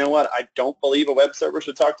say, you know what, I don't believe a web server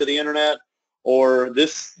should talk to the internet, or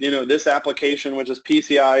this, this application, which is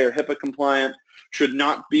PCI or HIPAA compliant, should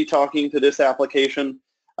not be talking to this application.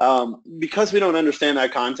 Because we don't understand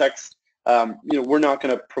that context, we're not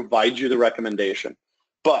going to provide you the recommendation.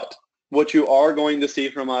 But what you are going to see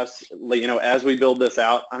from us, as we build this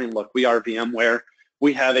out, I mean, look, we are VMware.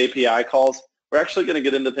 We have API calls. We're actually going to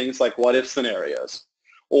get into things like what-if scenarios.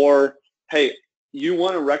 Or, hey, you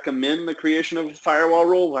want to recommend the creation of a firewall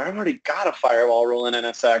rule? Well, I've already got a firewall rule in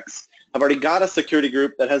NSX. I've already got a security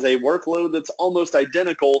group that has a workload that's almost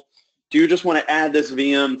identical. Do you just want to add this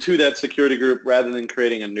VM to that security group rather than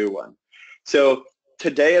creating a new one? So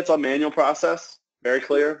today it's a manual process, very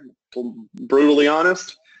clear, brutally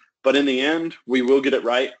honest, but in the end, we will get it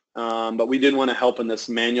right. But we did want to help in this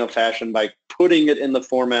manual fashion by putting it in the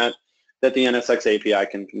format that the NSX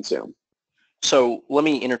API can consume. So let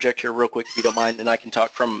me interject here real quick, if you don't mind, and I can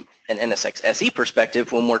talk from an NSX SE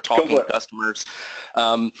perspective when we're talking to customers.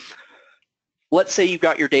 Let's say you've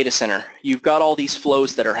got your data center. You've got all these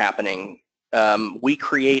flows that are happening. We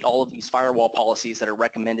create all of these firewall policies that are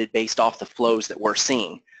recommended based off the flows that we're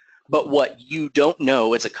seeing. But what you don't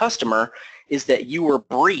know as a customer is that you were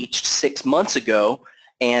breached 6 months ago,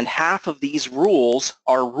 and half of these rules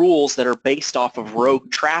are rules that are based off of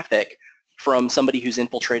rogue traffic from somebody who's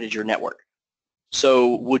infiltrated your network.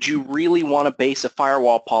 So would you really want to base a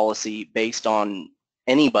firewall policy based on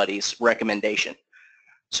anybody's recommendation?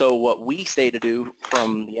 So what we say to do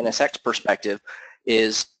from the NSX perspective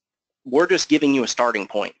is we're just giving you a starting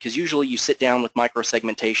point, because usually you sit down with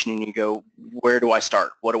microsegmentation and you go, where do I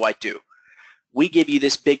start? What do I do? We give you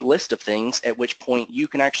this big list of things, at which point you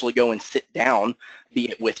can actually go and sit down, be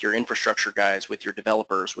it with your infrastructure guys, with your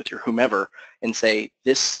developers, with your whomever, and say,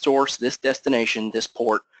 this source, this destination, this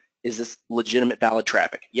port, is this legitimate, valid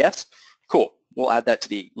traffic? Yes? Cool. We'll add that to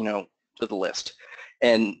the, to the list.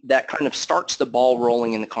 And that kind of starts the ball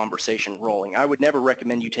rolling and the conversation rolling. I would never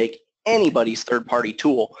recommend you take anybody's third-party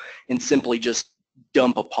tool and simply just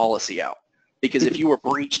dump a policy out. Because if you were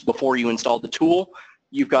breached before you installed the tool,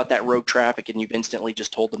 you've got that rogue traffic and you've instantly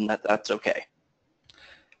just told them that that's okay.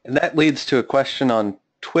 And that leads to a question on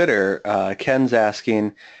Twitter. Ken's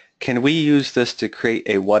asking, can we use this to create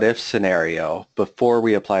a what-if scenario before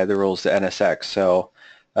we apply the rules to NSX? So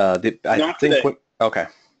I think, okay.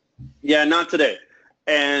 Yeah, not today.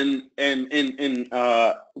 And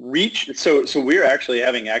reach, so we're actually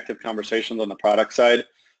having active conversations on the product side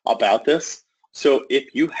about this. So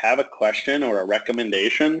if you have a question or a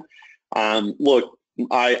recommendation, look,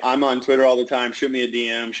 I'm on Twitter all the time. Shoot me a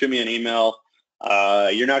DM, shoot me an email.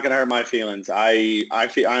 You're not going to hurt my feelings. I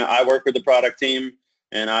work with the product team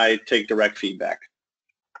and I take direct feedback.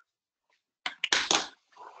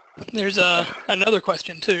 There's another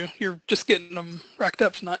question too. You're just getting them racked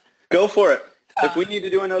up tonight. Go for it. If we need to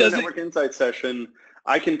do another Network Insight session,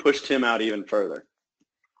 I can push Tim out even further.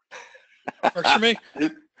 Works for me.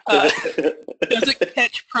 Does it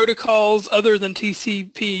catch protocols other than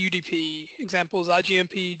TCP, UDP? Examples,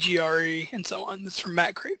 IGMP, GRE, and so on. This is from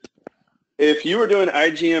Matt Creep. If you were doing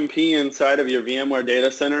IGMP inside of your VMware data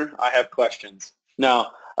center, I have questions.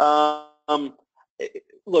 Now,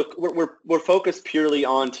 look, we're focused purely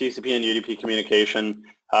on TCP and UDP communication.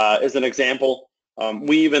 As an example,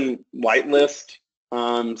 we even whitelist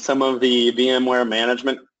some of the VMware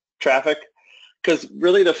management traffic, because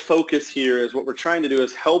really the focus here is what we're trying to do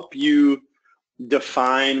is help you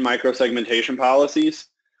define microsegmentation policies.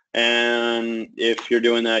 And if you're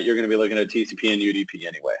doing that, you're going to be looking at TCP and UDP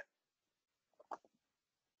anyway.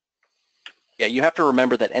 Yeah, you have to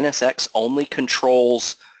remember that NSX only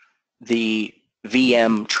controls the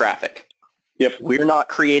VM traffic. Yep. We're not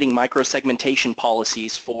creating microsegmentation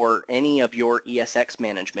policies for any of your ESX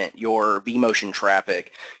management, your vMotion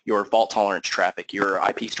traffic, your fault tolerance traffic, your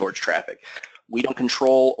IP storage traffic. We don't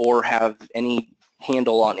control or have any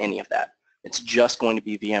handle on any of that. It's just going to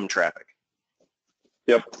be VM traffic.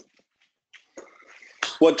 Yep.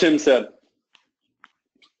 What Tim said.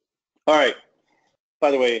 All right.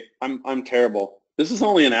 By the way, I'm terrible. This is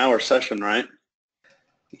only an hour session, right?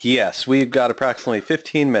 Yes, we've got approximately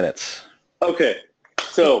 15 minutes. Okay,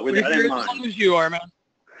 so with We're that here in mind, as long as you are, man.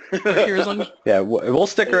 We're here as long as Yeah, we'll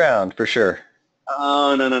stick around for sure.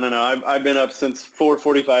 Oh, no. I've been up since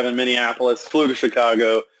 4:45 in Minneapolis, flew to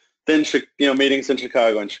Chicago, then meetings in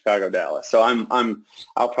Chicago and Chicago, Dallas. So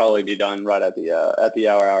I'll probably be done right at the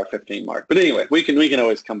hour 15 mark. But anyway, we can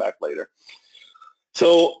always come back later.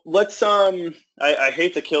 So let's I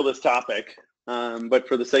hate to kill this topic, but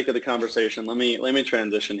for the sake of the conversation, let me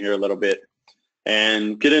transition here a little bit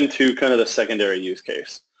and get into kind of the secondary use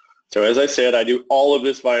case. So as I said, I do all of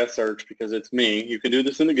this via search because it's me. You can do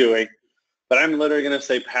this in the GUI, but I'm literally going to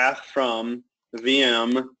say path from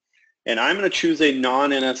VM, and I'm going to choose a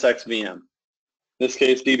non-NSX VM. In this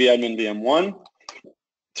case, dbadmin VM1,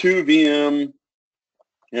 to VM,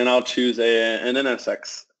 and I'll choose an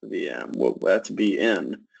NSX VM. Well, that's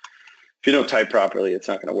BN. If you don't type properly, it's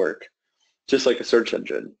not going to work, just like a search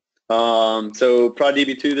engine. So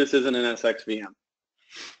ProdDB2, this is an NSX VM.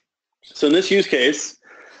 So in this use case,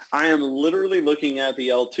 I am literally looking at the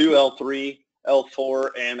L2, L3, L4,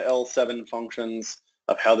 and L7 functions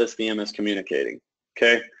of how this VM is communicating.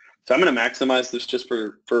 Okay, so I'm going to maximize this just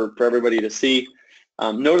for everybody to see.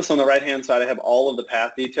 Notice on the right-hand side, I have all of the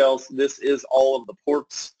path details. This is all of the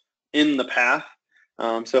ports in the path.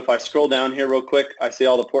 So if I scroll down here real quick, I see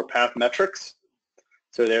all the port path metrics.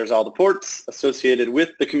 So there's all the ports associated with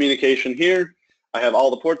the communication here. I have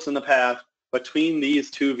all the ports in the path between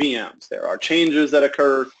these two VMs. There are changes that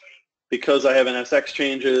occur because I have NSX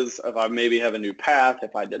changes, if I maybe have a new path,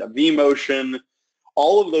 if I did a vMotion,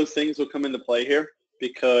 all of those things will come into play here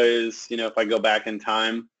because, you know, if I go back in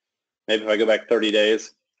time, maybe if I go back 30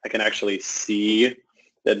 days, I can actually see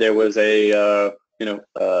that there was a,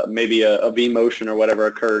 maybe a vMotion or whatever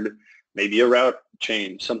occurred, maybe a route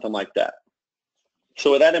change, something like that.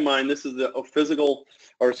 So with that in mind, this is the physical,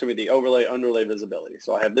 or excuse me, the overlay underlay visibility.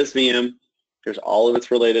 So I have this VM, here's all of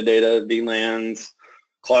its related data, VLANs,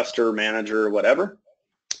 cluster, manager, whatever,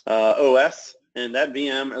 OS, and that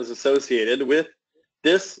VM is associated with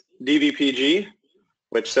this DVPG,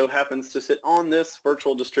 which so happens to sit on this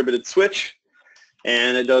virtual distributed switch,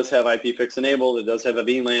 and it does have IPFix enabled, it does have a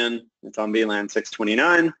VLAN, it's on VLAN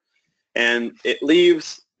 629, and it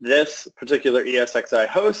leaves this particular ESXi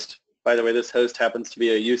host. By the way, this host happens to be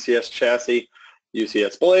a UCS chassis,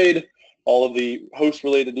 UCS blade, all of the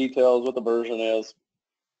host-related details, what the version is,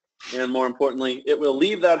 and more importantly, it will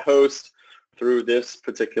leave that host through this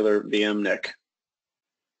particular VM NIC.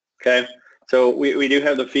 Okay, so we do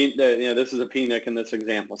have the this is a PNIC in this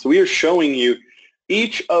example. So we are showing you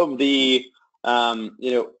each of the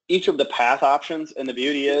each of the path options, and the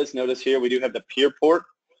beauty is, notice here we do have the peer port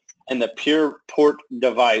and the peer port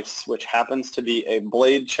device, which happens to be a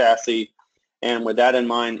blade chassis. And with that in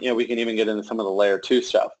mind, we can even get into some of the layer 2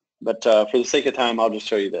 stuff. But for the sake of time, I'll just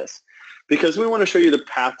show you this. Because we want to show you the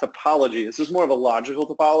path topology. This is more of a logical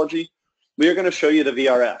topology. We are going to show you the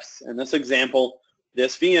VRFs. In this example,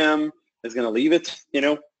 this VM is going to leave its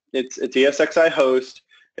ESXi host.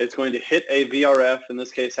 It's going to hit a VRF. In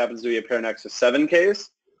this case, happens to be a pair Nexus 7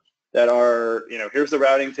 case that are, here's the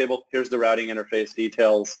routing table, here's the routing interface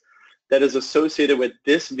details that is associated with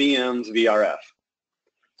this VM's VRF.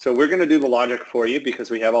 So we're going to do the logic for you because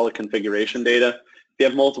we have all the configuration data. If you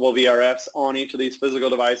have multiple VRFs on each of these physical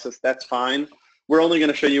devices, that's fine. We're only going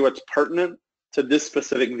to show you what's pertinent to this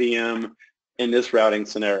specific VM in this routing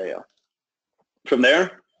scenario. From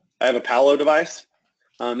there, I have a Palo device.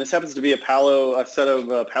 This happens to be a set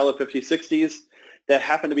of Palo 5060s that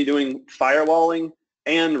happen to be doing firewalling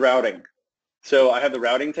and routing. So I have the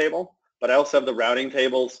routing table, but I also have the routing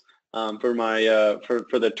tables for my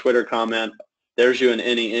for the Twitter comment. There's you an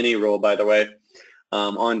any rule, by the way,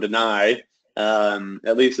 on deny.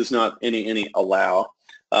 At least it's not any allow.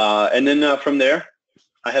 And then from there,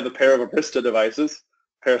 I have a pair of Arista devices,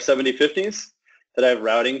 a pair of 7050s that I have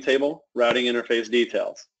routing table, routing interface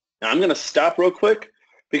details. Now I'm going to stop real quick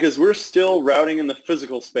because we're still routing in the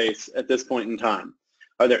physical space at this point in time.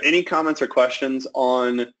 Are there any comments or questions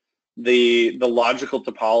on the logical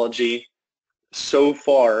topology so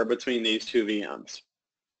far between these two VMs?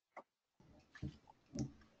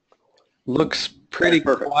 Looks pretty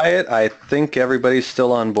quiet. I think everybody's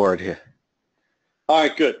still on board here. All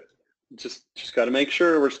right, good. Just got to make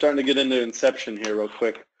sure we're starting to get into inception here real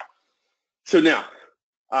quick. So now,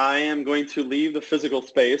 I am going to leave the physical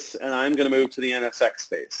space and I'm going to move to the NSX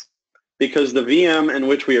space because the VM in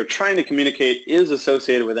which we are trying to communicate is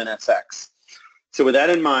associated with NSX. So with that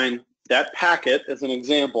in mind, that packet, as an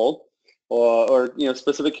example, or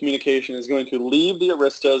specific communication is going to leave the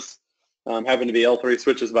Aristas, happen to be L3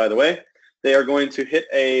 switches, by the way. They are going to hit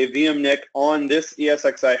a VM NIC on this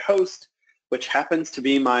ESXi host, which happens to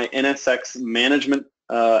be my NSX management,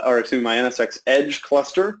 my NSX edge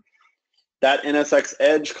cluster. That NSX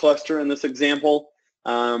edge cluster in this example,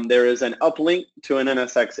 there is an uplink to an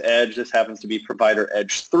NSX edge. This happens to be provider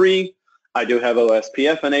edge 3. I do have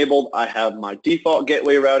OSPF enabled. I have my default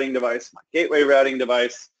gateway routing device, my gateway routing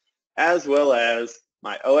device, as well as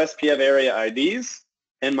my OSPF area IDs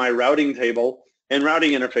and my routing table and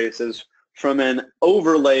routing interfaces from an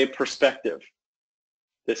overlay perspective.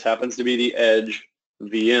 This happens to be the edge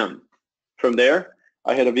VM. From there,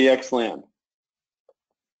 I hit a VXLAN.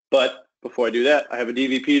 But before I do that, I have a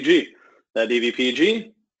DVPG. That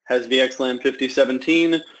DVPG has VXLAN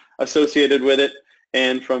 5017 associated with it,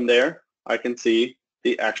 and from there I can see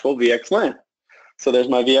the actual VXLAN. So there's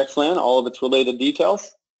my VXLAN, all of its related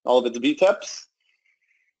details, all of its VTEPs.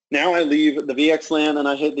 Now I leave the VXLAN and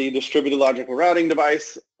I hit the distributed logical routing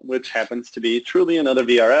device, which happens to be truly another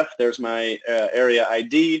VRF. There's my area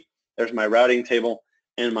ID, there's my routing table,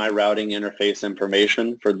 and my routing interface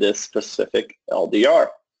information for this specific LDR.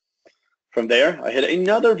 From there, I hit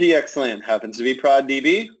another VXLAN, happens to be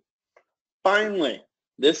ProdDB. Finally,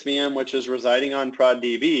 this VM, which is residing on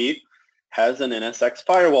ProdDB, has an NSX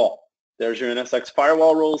firewall. There's your NSX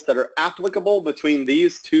firewall rules that are applicable between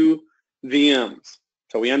these two VMs.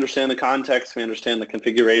 So we understand the context, we understand the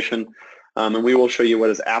configuration, and we will show you what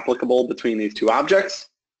is applicable between these two objects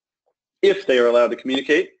if they are allowed to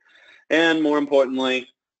communicate. And more importantly,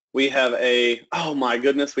 we have a, oh my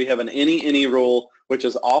goodness, we have an any rule, which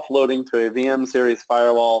is offloading to a VM series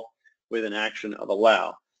firewall with an action of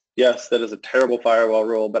allow. Yes, that is a terrible firewall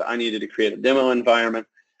rule, but I needed to create a demo environment,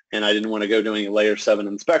 and I didn't want to go doing a layer 7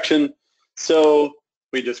 inspection, so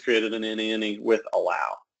we just created an any with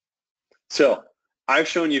allow. So I've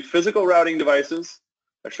shown you physical routing devices,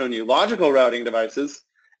 I've shown you logical routing devices,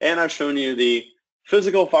 and I've shown you the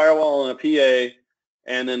physical firewall and a PA,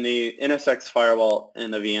 and then the NSX firewall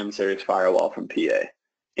and the VM series firewall from PA.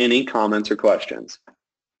 Any comments or questions?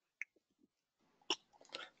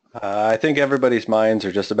 I think everybody's minds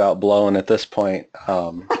are just about blown at this point.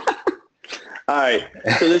 All right,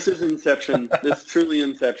 so this is Inception. This is truly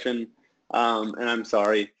Inception, and I'm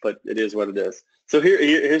sorry, but it is what it is. So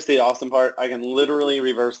here's the awesome part. I can literally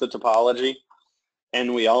reverse the topology,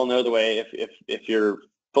 and we all know the way, if you're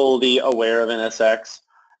fully aware of NSX,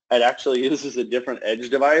 it actually uses a different edge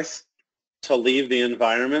device to leave the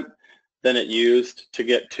environment than it used to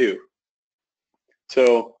get to.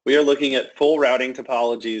 So we are looking at full routing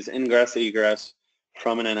topologies, ingress, egress,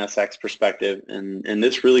 from an NSX perspective, and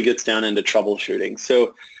this really gets down into troubleshooting.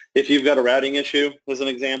 So if you've got a routing issue, as an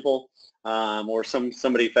example, or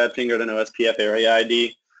somebody fat-fingered an OSPF area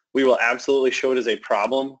ID, we will absolutely show it as a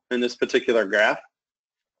problem in this particular graph.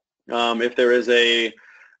 If there is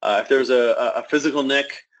if there's a physical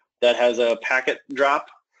NIC that has a packet drop,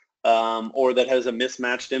 or that has a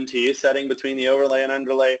mismatched MTU setting between the overlay and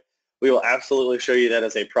underlay, we will absolutely show you that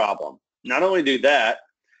as a problem. Not only do that,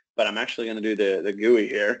 but I'm actually going to do the GUI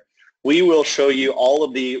here. We will show you all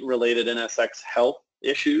of the related NSX health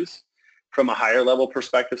issues from a higher level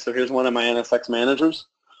perspective. So here's one of my NSX managers.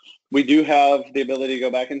 We do have the ability to go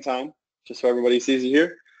back in time, just so everybody sees it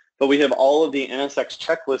here, but we have all of the NSX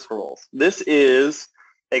checklist rules. This is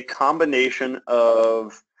a combination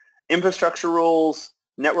of infrastructure rules,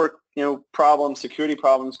 network problems, security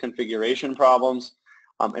problems, configuration problems.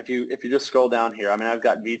 If you just scroll down here, I mean, I've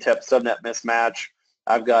got VTEP subnet mismatch.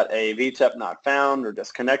 I've got a VTEP not found or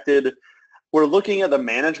disconnected. We're looking at the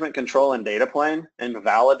management control and data plane and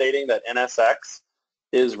validating that NSX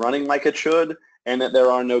is running like it should and that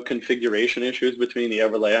there are no configuration issues between the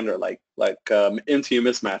overlay under like MTU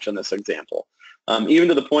mismatch in this example. Even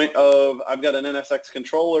to the point of I've got an NSX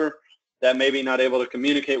controller that may be not able to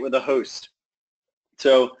communicate with the host.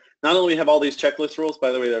 So not only have all these checklist rules,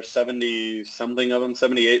 by the way, there's 70-something of them,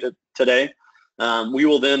 78 today, we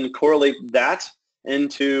will then correlate that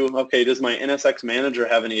into, okay, does my NSX manager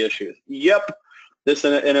have any issues? Yep, this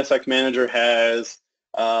NSX manager has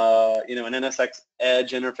an NSX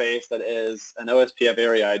edge interface that is an OSPF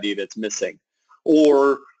area ID that's missing.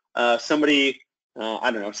 Or somebody,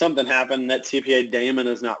 I don't know, something happened, that CPA daemon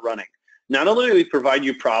is not running. Not only do we provide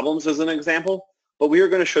you problems as an example, but we are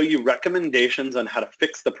going to show you recommendations on how to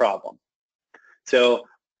fix the problem. So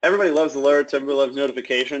everybody loves alerts, everybody loves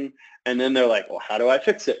notification, and then they're like, well, how do I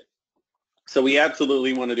fix it? So we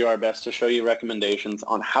absolutely want to do our best to show you recommendations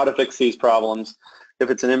on how to fix these problems.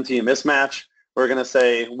 If it's an MTU mismatch, we're going to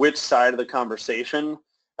say which side of the conversation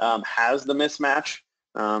has the mismatch.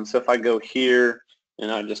 So if I go here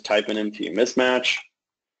and I just type in MTU mismatch,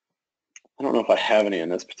 I don't know if I have any in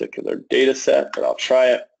this particular data set, but I'll try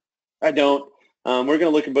it. I don't. We're going to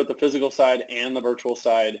look at both the physical side and the virtual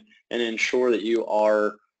side and ensure that you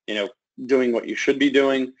are, doing what you should be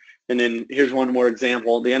doing. And then here's one more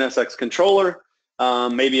example. The NSX controller,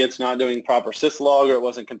 maybe it's not doing proper syslog or it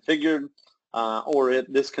wasn't configured, or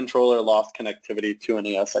this controller lost connectivity to an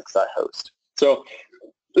ESXi host. So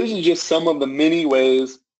this is just some of the many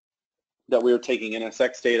ways that we're taking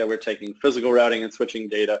NSX data, we're taking physical routing and switching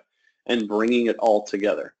data and bringing it all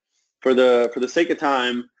together. For the sake of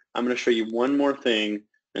time, I'm going to show you one more thing,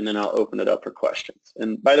 and then I'll open it up for questions.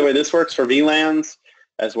 And by the way, this works for VLANs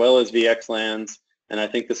as well as VXLANs, and I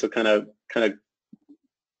think this will kind of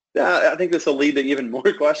I think this will lead to even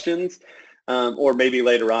more questions, or maybe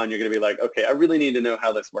later on you're going to be like, okay, I really need to know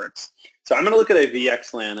how this works. So I'm going to look at a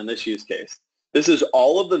VXLAN in this use case. This is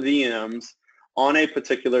all of the VMs on a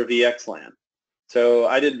particular VXLAN. So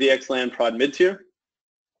I did VXLAN prod mid-tier.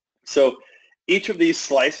 So each of these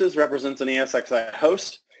slices represents an ESXi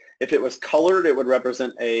host. If it was colored, it would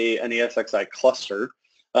represent an ESXi cluster.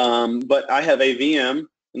 But I have a VM,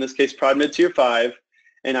 in this case prod mid-tier 5,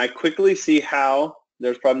 and I quickly see how,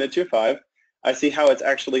 there's prod mid-tier 5, I see how it's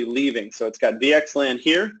actually leaving. So it's got VXLAN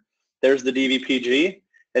here, there's the DVPG.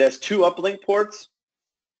 It has 2 uplink ports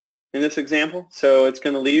in this example, so it's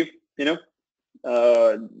going to leave, the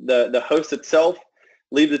host itself,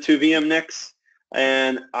 leave the 2 VM NICs,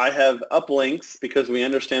 and I have uplinks because we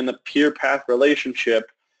understand the peer path relationship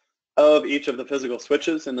of each of the physical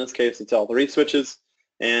switches. In this case, it's L3 switches,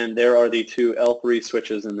 and there are the 2 L3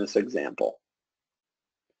 switches in this example.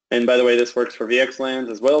 And by the way, this works for VXLANs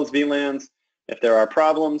as well as VLANs. If there are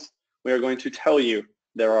problems, we are going to tell you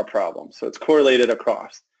there are problems. So it's correlated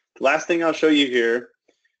across. The last thing I'll show you here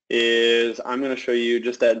is I'm going to show you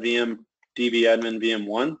just that VM dbadmin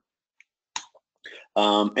VM1.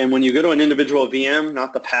 And when you go to an individual VM,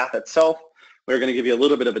 not the path itself, we're going to give you a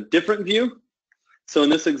little bit of a different view. So in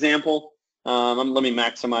this example, let me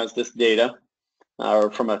maximize this data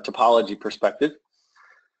from a topology perspective.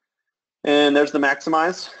 And there's the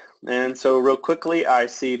maximize. And so real quickly, I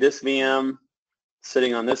see this VM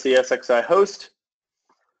sitting on this ESXi host.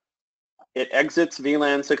 It exits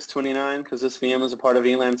VLAN 629 because this VM is a part of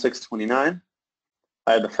VLAN 629.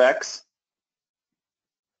 I have the FEX.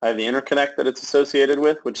 I have the interconnect that it's associated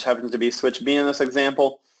with, which happens to be switch B in this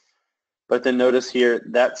example. But then notice here,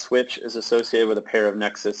 that switch is associated with a pair of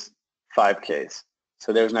Nexus 5Ks.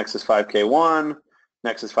 So there's Nexus 5K1,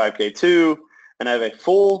 Nexus 5K2, and I have a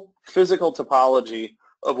full physical topology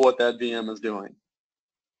of what that VM is doing.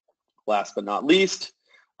 Last but not least,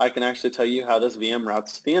 I can actually tell you how this VM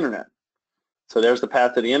routes to the internet. So there's the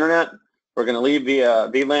path to the internet. We're going to leave via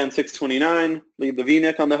VLAN 629, leave the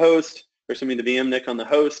VNIC on the host, or the VM NIC on the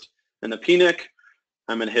host, and the PNIC.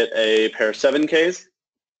 I'm going to hit a pair of 7Ks,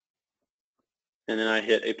 and then I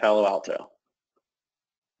hit a Palo Alto.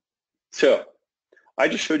 So I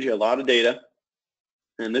just showed you a lot of data,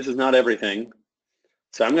 and this is not everything.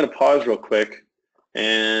 So I'm going to pause real quick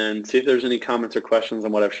and see if there's any comments or questions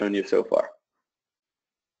on what I've shown you so far.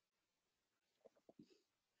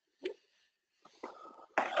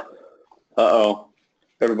 Uh-oh.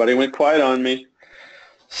 Everybody went quiet on me.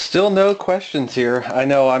 Still no questions here. I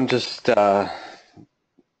know I'm just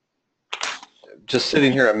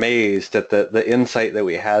sitting here amazed at the insight that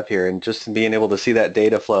we have here, and just being able to see that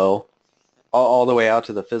data flow all the way out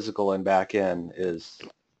to the physical and back in is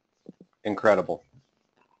incredible.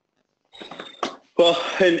 Well,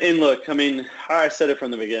 and look, I mean, I said it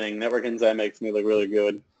from the beginning, Network Insight makes me look really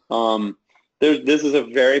good. This is a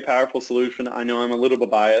very powerful solution. I know I'm a little bit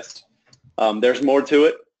biased. There's more to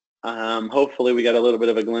it. Hopefully we got a little bit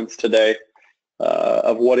of a glimpse today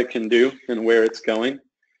of what it can do and where it's going.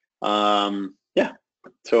 Yeah,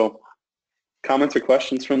 so comments or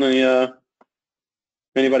questions from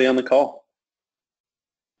anybody on the call?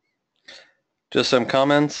 Just some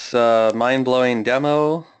comments, mind-blowing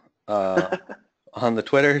demo on the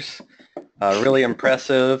Twitters. Really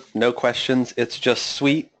impressive, no questions, it's just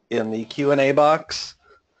sweet in the Q&A box.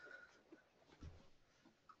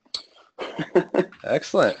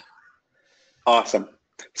 Excellent. Awesome.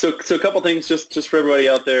 So a couple things just for everybody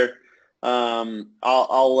out there.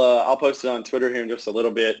 I'll post it on Twitter here in just a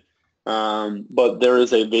little bit. But there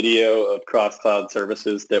is a video of cross-cloud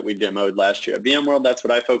services that we demoed last year at VMworld. That's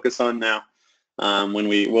what I focus on now. When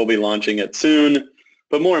we will be launching it soon.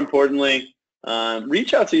 But more importantly,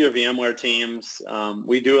 reach out to your VMware teams.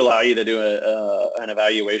 We do allow you to do an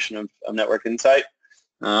evaluation of Network Insight.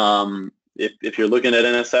 If you're looking at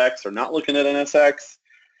NSX or not looking at NSX,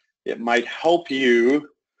 it might help you,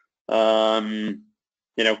 get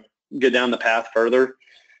down the path further.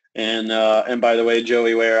 And by the way,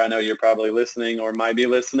 Joey Ware, I know you're probably listening or might be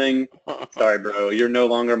listening. Sorry, bro, you're no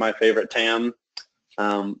longer my favorite TAM.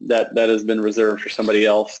 That has been reserved for somebody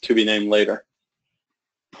else to be named later.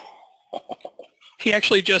 He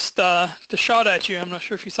actually just shot at you. I'm not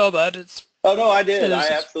sure if you saw that. Oh no, I did. I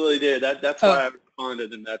absolutely did. That's why I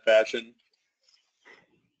responded in that fashion.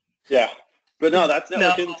 Yeah, but no, that's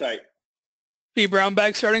Network Insight.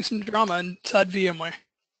 vBrownBag starting some drama inside VMware.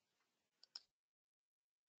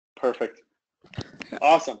 Perfect.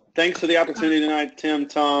 Awesome. Thanks for the opportunity tonight, Tim,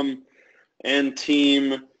 Tom, and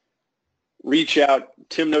team. Reach out.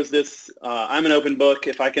 Tim knows this. I'm an open book.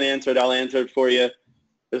 If I can answer it, I'll answer it for you,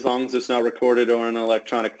 as long as it's not recorded or in an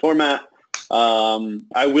electronic format.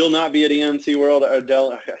 I will not be at EMC World, or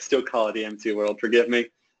Dell, I still call it EMC World, forgive me.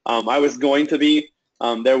 I was going to be.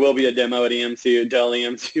 There will be a demo at Dell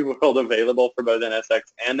EMC World available for both NSX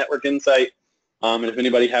and Network Insight. And if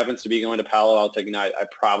anybody happens to be going to Palo Alto Ignite, I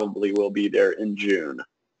probably will be there in June.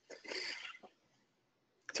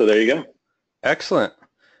 So there you go. Excellent.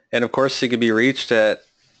 And of course, you can be reached at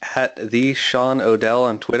the Sean Odell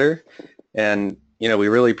on Twitter. And we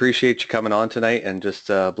really appreciate you coming on tonight and just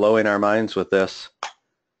blowing our minds with this.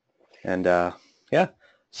 And yeah,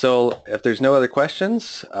 so if there's no other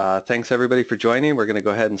questions, thanks everybody for joining. We're going to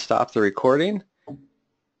go ahead and stop the recording.